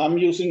emails. I'm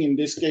using, in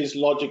this case,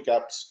 Logic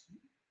Apps.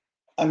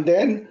 And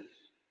then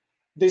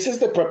this is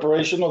the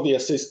preparation of the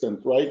assistant,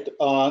 right?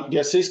 The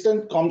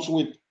assistant comes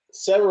with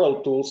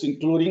several tools,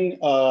 including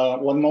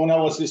what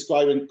Mona was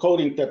describing,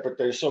 code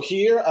interpreters. So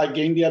here I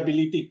gain the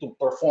ability to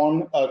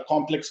perform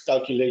complex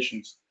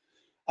calculations.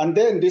 And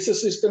then this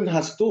assistant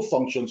has two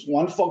functions,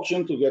 one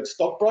function to get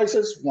stock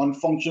prices, one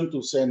function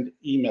to send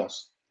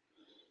emails.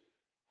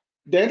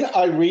 Then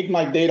I read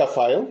my data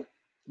file,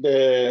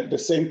 the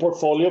same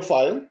portfolio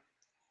file.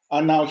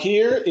 And now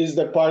here is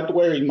the part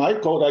where in my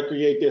code, I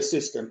create the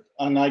assistant.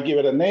 And I give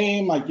it a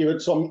name, I give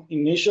it some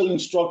initial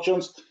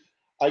instructions.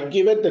 I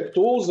give it the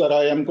tools that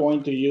I am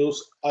going to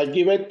use. I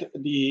give it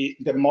the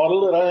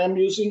model that I am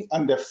using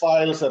and the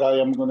files that I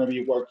am going to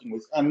be working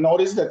with. And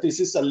notice that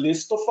this is a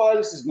list of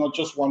files. It's not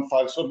just one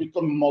file, so it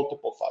becomes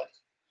multiple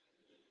files.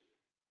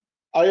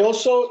 I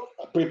also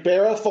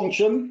prepare a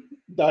function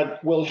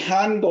that will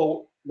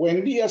handle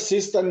when the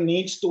assistant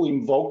needs to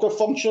invoke a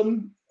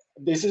function.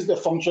 This is the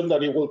function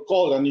that it will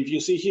call. And if you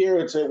see here,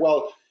 it says,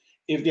 well,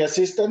 if the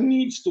assistant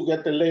needs to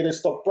get the latest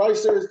stock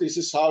prices, this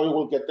is how it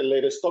will get the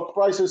latest stock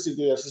prices. If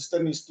the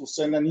assistant needs to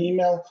send an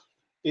email,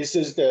 this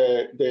is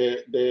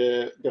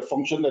the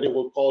function that it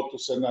will call to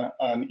send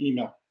an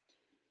email.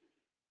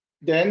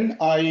 Then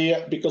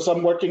because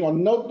I'm working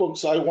on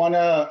notebooks, I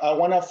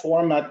wanna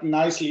format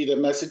nicely the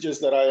messages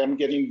that I am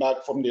getting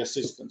back from the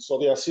assistant. So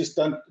the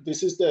assistant,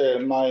 this is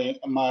my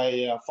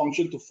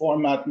function to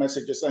format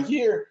messages. And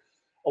here,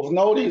 of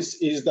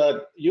notice is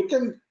that you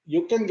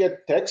can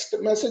get text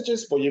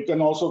messages, but you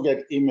can also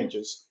get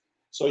images.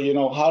 So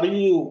how do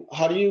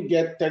you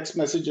get text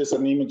messages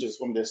and images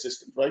from the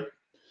assistant, right?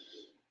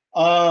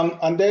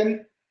 And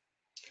then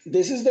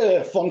this is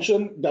the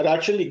function that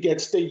actually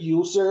gets the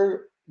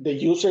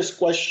user's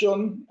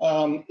question.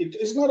 It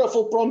is not a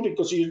full prompt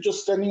because you're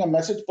just sending a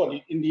message, but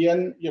in the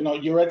end,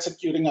 you're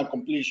executing a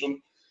completion.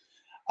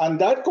 And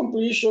that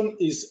completion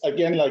is,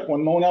 again, like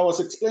when Mona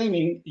was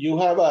explaining,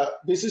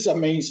 this is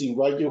amazing,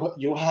 right?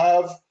 You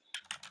have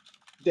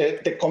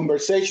the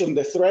conversation,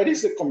 the thread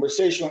is the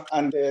conversation,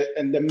 and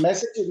the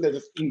message in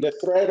the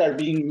thread are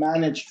being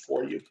managed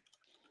for you.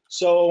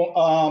 So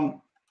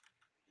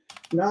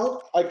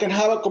now I can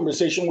have a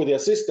conversation with the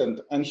assistant.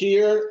 And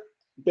here,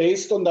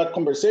 based on that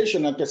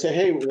conversation, I can say,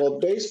 hey, well,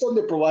 based on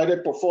the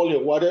provided portfolio,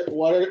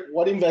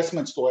 what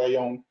investments do I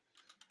own?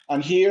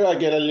 And here I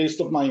get a list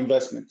of my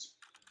investments.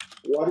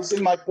 What is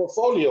in my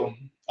portfolio?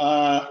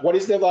 What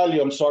is the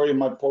value, in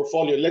my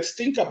portfolio? Let's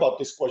think about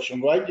this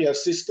question, right? The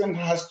assistant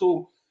has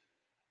to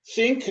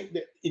think,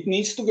 it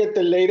needs to get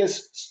the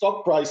latest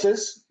stock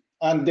prices,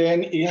 and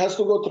then it has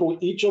to go through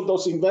each of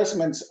those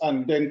investments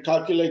and then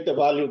calculate the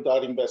value of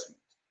that investment.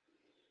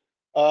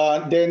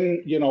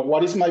 then,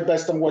 what is my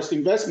best and worst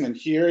investment?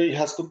 Here it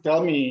has to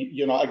tell me,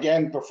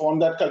 again, perform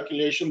that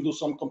calculation, do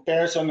some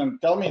comparison, and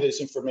tell me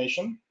this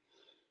information.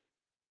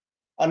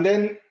 And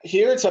then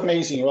here it's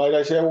amazing, right?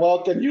 I say,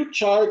 well, can you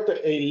chart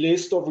a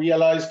list of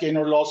realized gain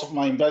or loss of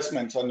my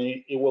investments? And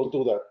it will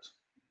do that.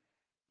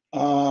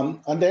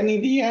 And then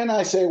in the end,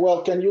 I say,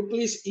 well, can you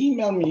please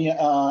email me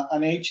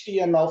an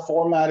HTML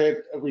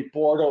formatted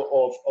report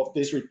of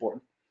this report?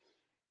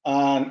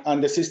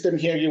 And the system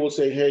here, you will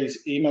say, hey,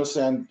 email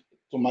sent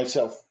to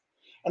myself.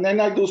 And then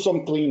I do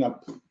some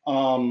cleanup,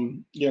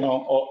 of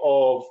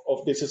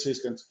this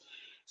assistant.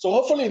 So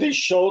hopefully this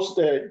shows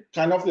the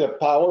kind of the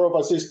power of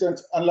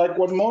assistance. And like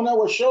what Mona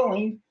was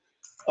showing,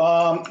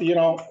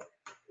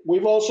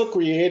 we've also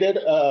created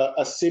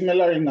a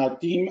similar in our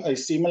team, a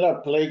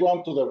similar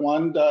playground to the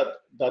one that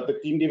the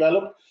team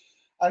developed.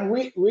 And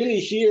really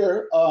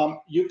here,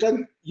 you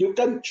can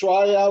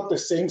try out the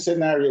same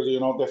scenarios,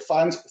 the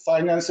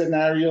finance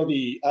scenario,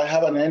 I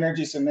have an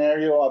energy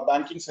scenario, a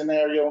banking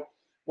scenario,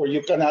 where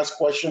you can ask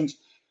questions.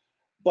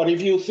 But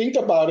if you think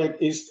about it,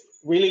 is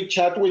really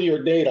chat with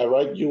your data,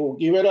 right? You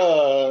give it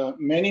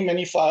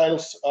many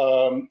files,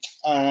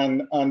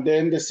 and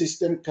then the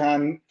system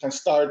can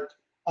start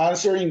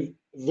answering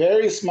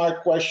very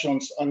smart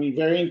questions and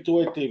very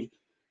intuitive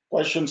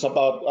questions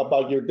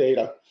about your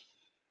data.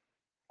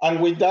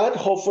 And with that,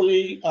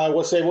 hopefully, I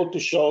was able to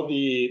show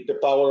the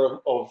power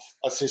of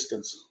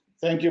assistance.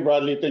 Thank you,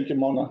 Bradley. Thank you,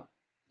 Mona.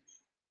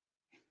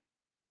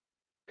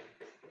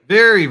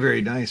 Very,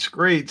 very nice.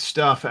 Great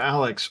stuff,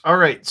 Alex. All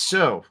right.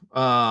 So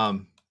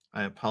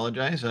I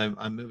apologize.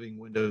 I'm moving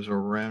windows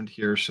around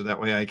here so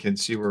that way I can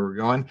see where we're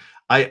going.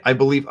 I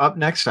believe up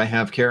next I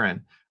have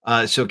Karen.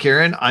 So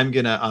Karen, I'm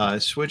going to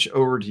switch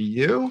over to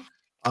you.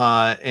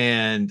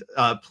 And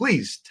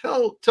please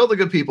tell the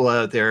good people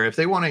out there if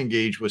they want to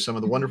engage with some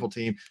of the wonderful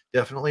team.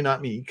 Definitely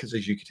not me, because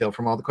as you can tell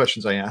from all the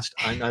questions I asked,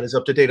 I'm not as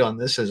up to date on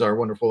this as our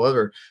wonderful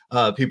other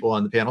people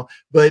on the panel.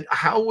 But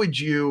how would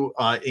you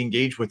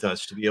engage with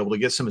us to be able to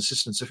get some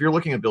assistance if you're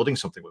looking at building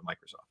something with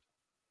Microsoft?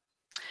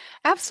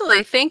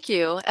 Absolutely. Thank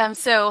you.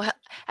 So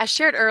as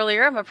shared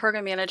earlier, I'm a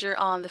program manager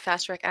on the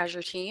FastTrack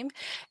Azure team.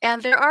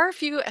 And there are a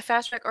few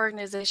FastTrack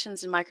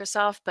organizations in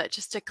Microsoft, but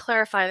just to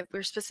clarify,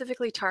 we're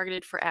specifically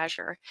targeted for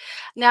Azure.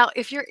 Now,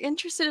 if you're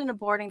interested in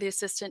onboarding the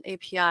Assistant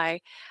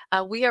API,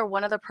 we are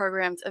one of the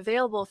programs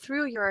available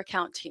through your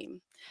account team.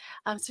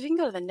 So if you can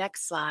go to the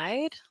next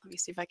slide, let me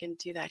see if I can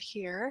do that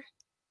here.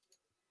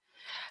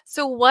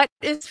 So what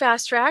is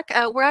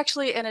FastTrack? We're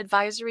actually an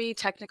advisory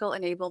technical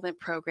enablement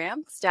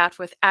program staffed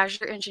with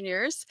Azure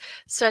engineers,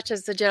 such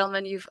as the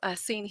gentleman you've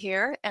seen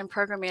here, and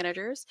program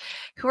managers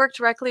who work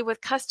directly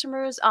with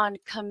customers on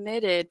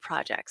committed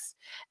projects.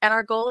 And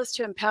our goal is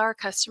to empower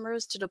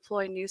customers to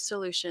deploy new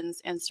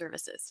solutions and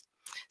services.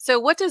 So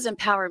what does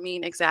empower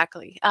mean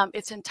exactly?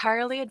 It's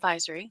entirely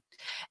advisory.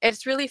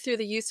 It's really through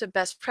the use of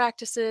best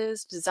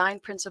practices, design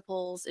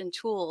principles, and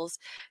tools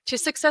to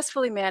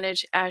successfully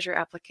manage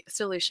Azure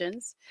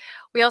solutions.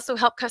 We also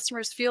help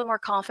customers feel more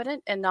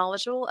confident and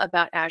knowledgeable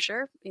about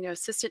Azure.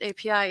 Assistant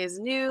API is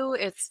new.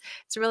 It's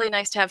really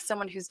nice to have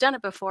someone who's done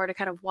it before to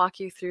kind of walk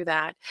you through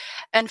that.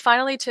 And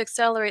finally, to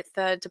accelerate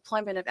the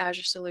deployment of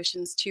Azure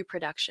solutions to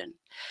production.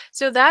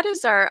 So that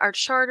is our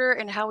charter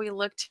and how we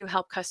look to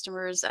help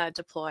customers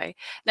deploy.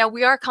 Now,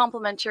 we are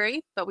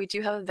complimentary, but we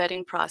do have a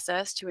vetting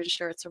process to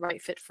ensure it's the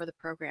right fit for the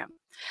program.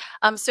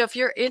 So if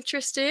you're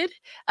interested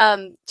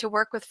to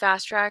work with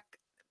FastTrack,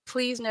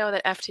 please know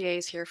that FTA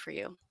is here for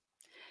you.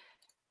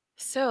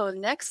 So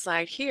next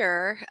slide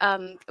here,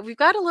 we've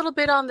got a little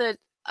bit on the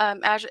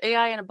Azure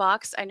AI in a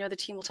box. I know the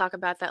team will talk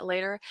about that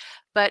later,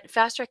 but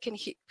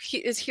FastTrack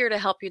is here to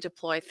help you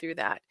deploy through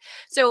that.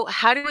 So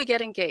how do we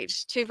get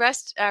engaged? To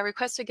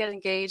request to get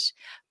engaged,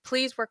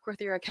 please work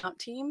with your account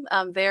team.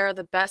 They're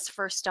the best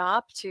first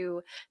stop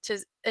to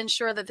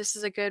ensure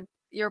that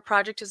your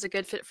project is a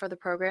good fit for the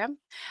program.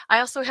 I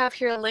also have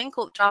here a link,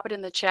 we'll drop it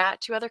in the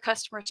chat, to other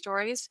customer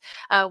stories.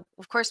 Of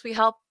course, we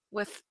help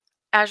with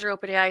Azure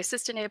OpenAI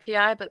Assistant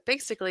API, but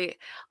basically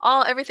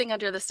everything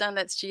under the sun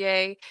that's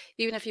GA,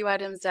 even a few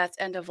items that's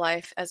end of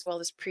life, as well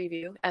as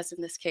preview, as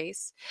in this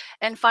case.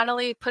 And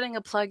finally, putting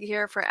a plug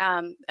here for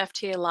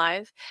FTA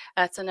Live.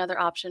 That's another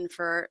option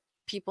for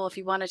people if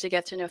you wanted to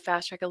get to know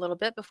FastTrack a little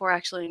bit before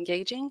actually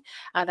engaging.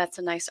 That's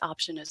a nice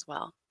option as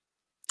well.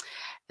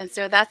 And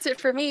so that's it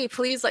for me.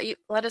 Please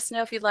let us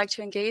know if you'd like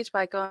to engage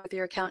by going with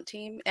your account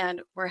team,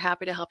 and we're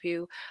happy to help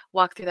you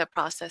walk through that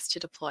process to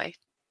deploy.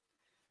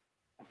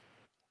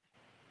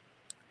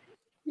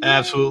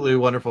 Absolutely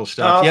wonderful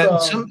stuff.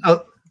 Awesome. Yeah,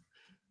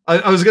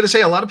 I was going to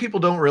say a lot of people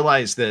don't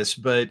realize this,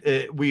 but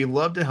we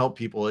love to help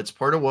people. It's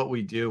part of what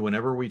we do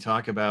whenever we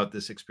talk about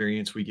this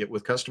experience we get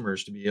with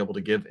customers to be able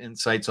to give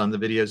insights on the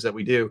videos that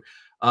we do.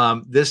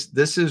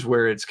 This is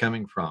where it's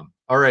coming from.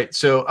 All right,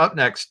 so up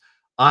next,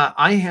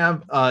 I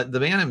have the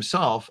man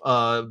himself,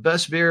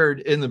 best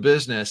beard in the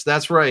business.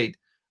 That's right,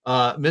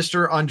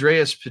 Mr.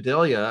 Andrés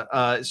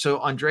Padilla. So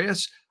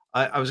Andrés,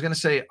 I was going to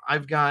say,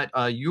 I've got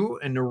you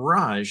and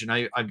Neeraj,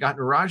 and I've got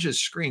Neeraj's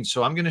screen.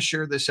 So I'm going to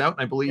share this out,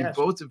 and I believe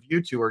both of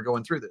you two are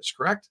going through this,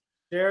 correct?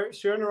 Share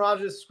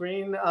Neeraj's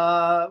screen.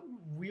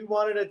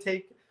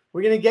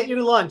 We're going to get you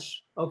to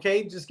lunch.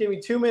 Okay, just give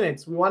me 2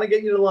 minutes. We want to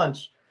get you to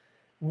lunch.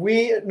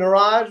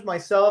 Neeraj,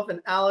 myself,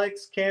 and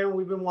Alex, Karen,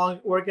 we've been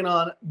working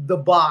on the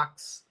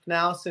box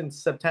now since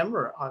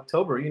September,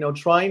 October,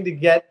 trying to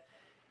get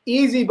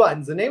easy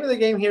buttons. The name of the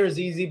game here is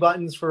easy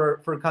buttons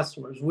for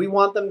customers. We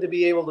want them to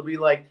be able to be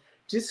like,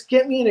 just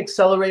get me an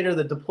accelerator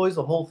that deploys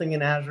the whole thing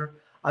in Azure.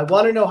 I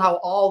want to know how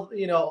all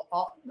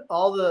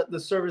the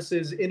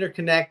services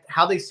interconnect,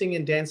 how they sing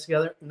and dance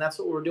together, and that's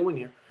what we're doing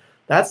here.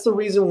 That's the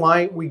reason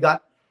why we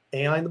got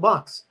AI in the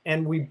box,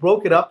 and we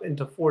broke it up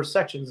into 4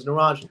 sections.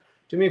 Neeraj,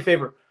 do me a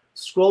favor,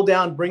 scroll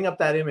down, bring up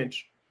that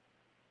image.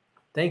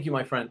 Thank you,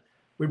 my friend.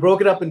 We broke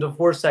it up into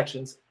 4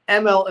 sections.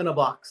 ML in a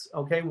box.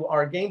 Okay,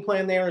 our game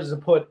plan there is to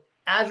put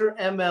Azure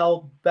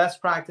ML best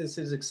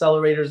practices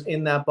accelerators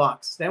in that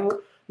box. Then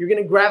you're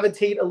going to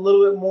gravitate a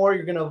little bit more.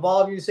 You're going to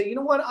evolve. You say, you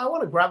know what? I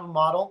want to grab a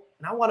model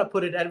and I want to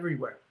put it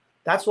everywhere.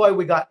 That's why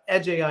we got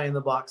Edge AI in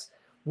the box.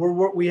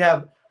 We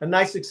have a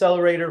nice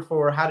accelerator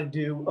for how to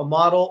do a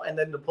model and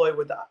then deploy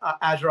with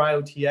Azure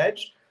IoT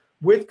Edge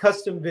with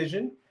custom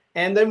vision.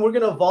 And then we're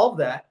going to evolve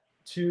that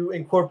to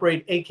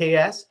incorporate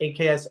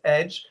AKS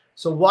Edge.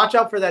 So watch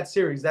out for that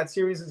series. That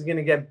series is going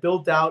to get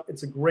built out.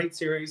 It's a great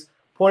series.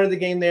 Point of the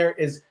game there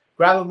is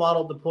grab a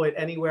model, deploy it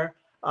anywhere.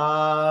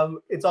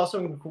 It's also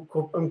going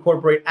to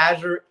incorporate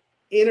Azure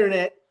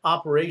Internet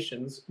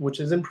Operations, which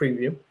is in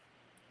preview.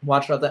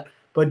 Watch out that.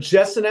 But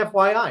just an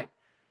FYI,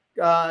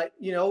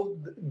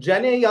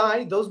 Gen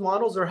AI, those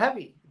models are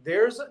heavy.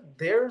 There's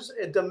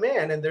a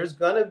demand, and there's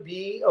going to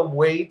be a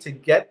way to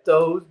get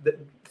those,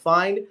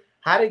 find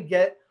how to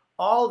get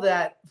all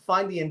that,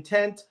 find the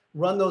intent,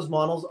 run those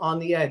models on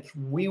the edge.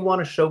 We want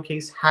to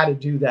showcase how to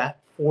do that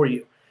for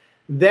you.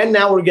 Then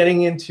now we're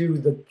getting into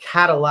the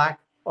Cadillac,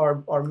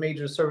 our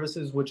major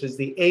services, which is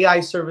the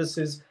AI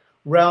services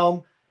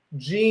realm.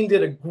 Gene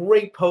did a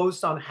great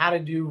post on how to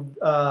do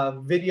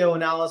video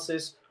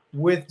analysis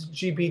with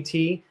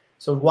GPT.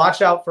 So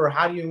watch out for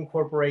how do you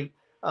incorporate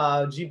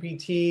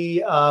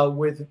GPT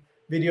with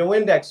video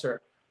indexer,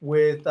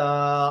 with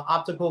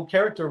optical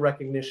character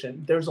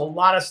recognition. There's a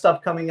lot of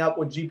stuff coming up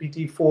with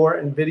GPT-4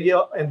 and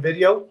video.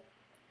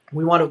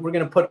 We're going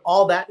to put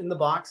all that in the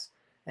box.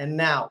 And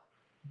now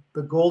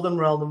the golden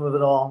realm of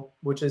it all,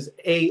 which is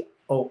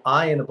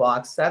AOI in the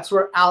box. That's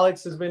where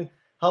Alex has been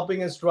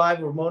helping us drive,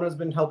 where Mona's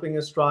been helping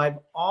us drive.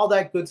 All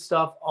that good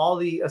stuff, all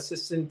the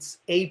assistance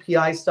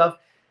API stuff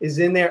is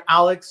in there.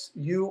 Alex,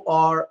 you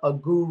are a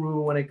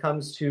guru when it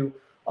comes to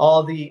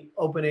all the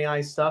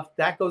OpenAI stuff.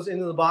 That goes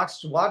into the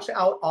box. Watch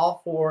out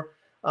all for,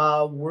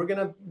 we're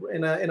going to,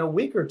 in a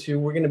week or two,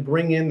 we're going to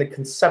bring in the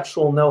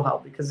conceptual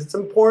know-how, because it's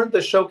important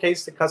to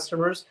showcase to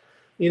customers,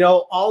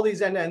 all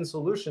these end-to-end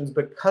solutions,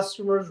 but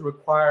customers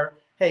require,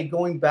 hey,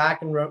 going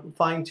back and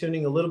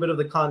fine-tuning a little bit of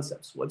the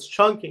concepts. What's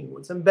chunking?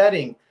 What's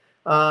embedding?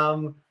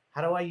 How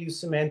do I use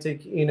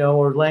semantic,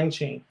 or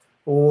LangChain,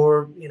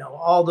 or,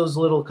 all those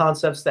little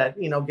concepts that,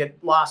 get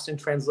lost in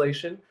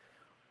translation.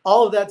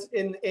 All of that's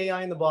in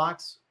AI in the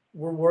box.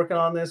 We're working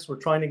on this. We're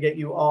trying to get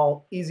you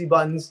all easy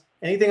buttons.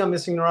 Anything I'm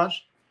missing, Neeraj?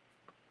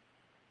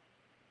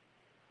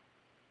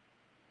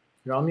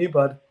 You're on mute,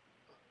 bud.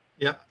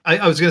 Yeah,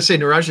 I was going to say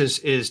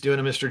Neeraj is doing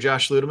a Mr.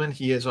 Josh Ludeman.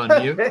 He is on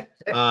mute.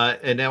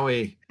 And now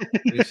we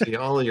see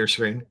all of your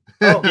screen.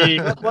 One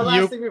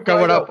last thing before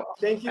I go.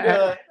 Thank you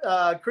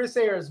to Chris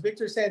Ayers,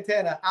 Victor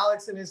Santana,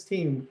 Alex and his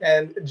team,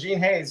 and Gene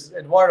Hayes,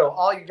 Eduardo,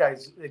 all you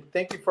guys.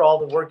 Thank you for all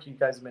the work you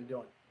guys have been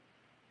doing.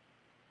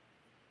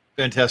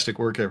 Fantastic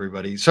work,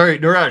 everybody. Sorry,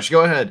 Neeraj,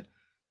 go ahead.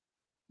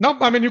 No,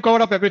 I mean, you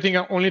covered up everything.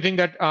 Only thing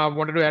that I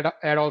wanted to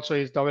add also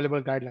is the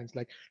available guidelines,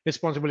 like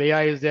responsible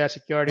AI is there,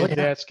 security is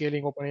there,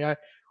 scaling OpenAI.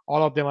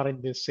 All of them are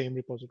in this same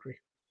repository.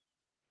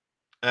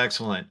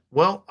 Excellent.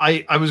 Well,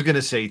 I was going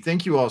to say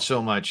thank you all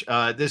so much.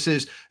 This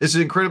is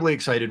incredibly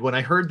excited. When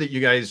I heard that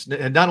you guys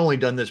had not only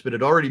done this, but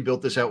had already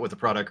built this out with the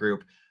product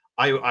group,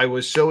 I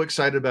was so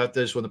excited about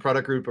this. When the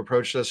product group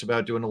approached us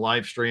about doing a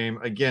live stream,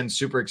 again,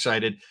 super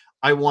excited.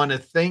 I want to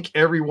thank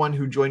everyone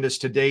who joined us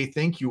today.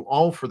 Thank you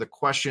all for the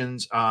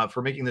questions,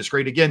 for making this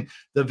great. Again,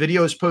 the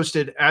video is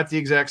posted at the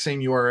exact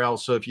same URL.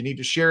 So if you need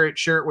to share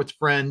it with a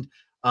friend.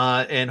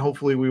 And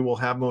hopefully we will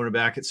have Mona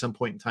back at some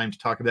point in time to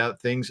talk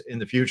about things in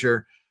the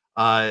future.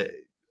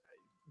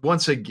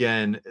 Once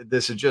again,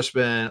 this has just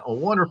been a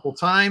wonderful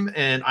time,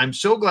 and I'm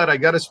so glad I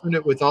got to spend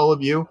it with all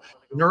of you.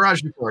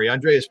 Neeraj Jhaveri,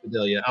 Andrés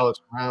Padilla, Alex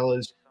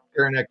Morales,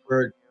 Karen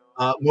Ekberg,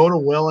 Mona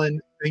Whalin,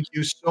 thank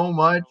you so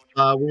much.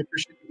 We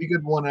appreciate you. Be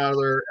good one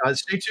another.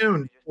 Stay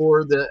tuned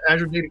for the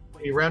Azure Data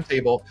Community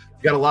Roundtable.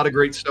 We've got a lot of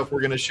great stuff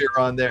we're going to share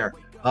on there.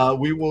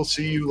 We will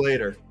see you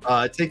later.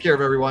 Take care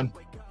of everyone.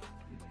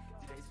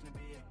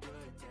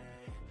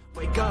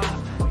 Wake up,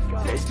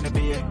 today's gonna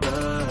be a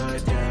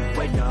good day.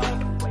 Wake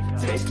up,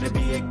 today's gonna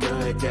be a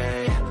good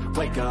day.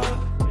 Wake up,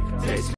 today's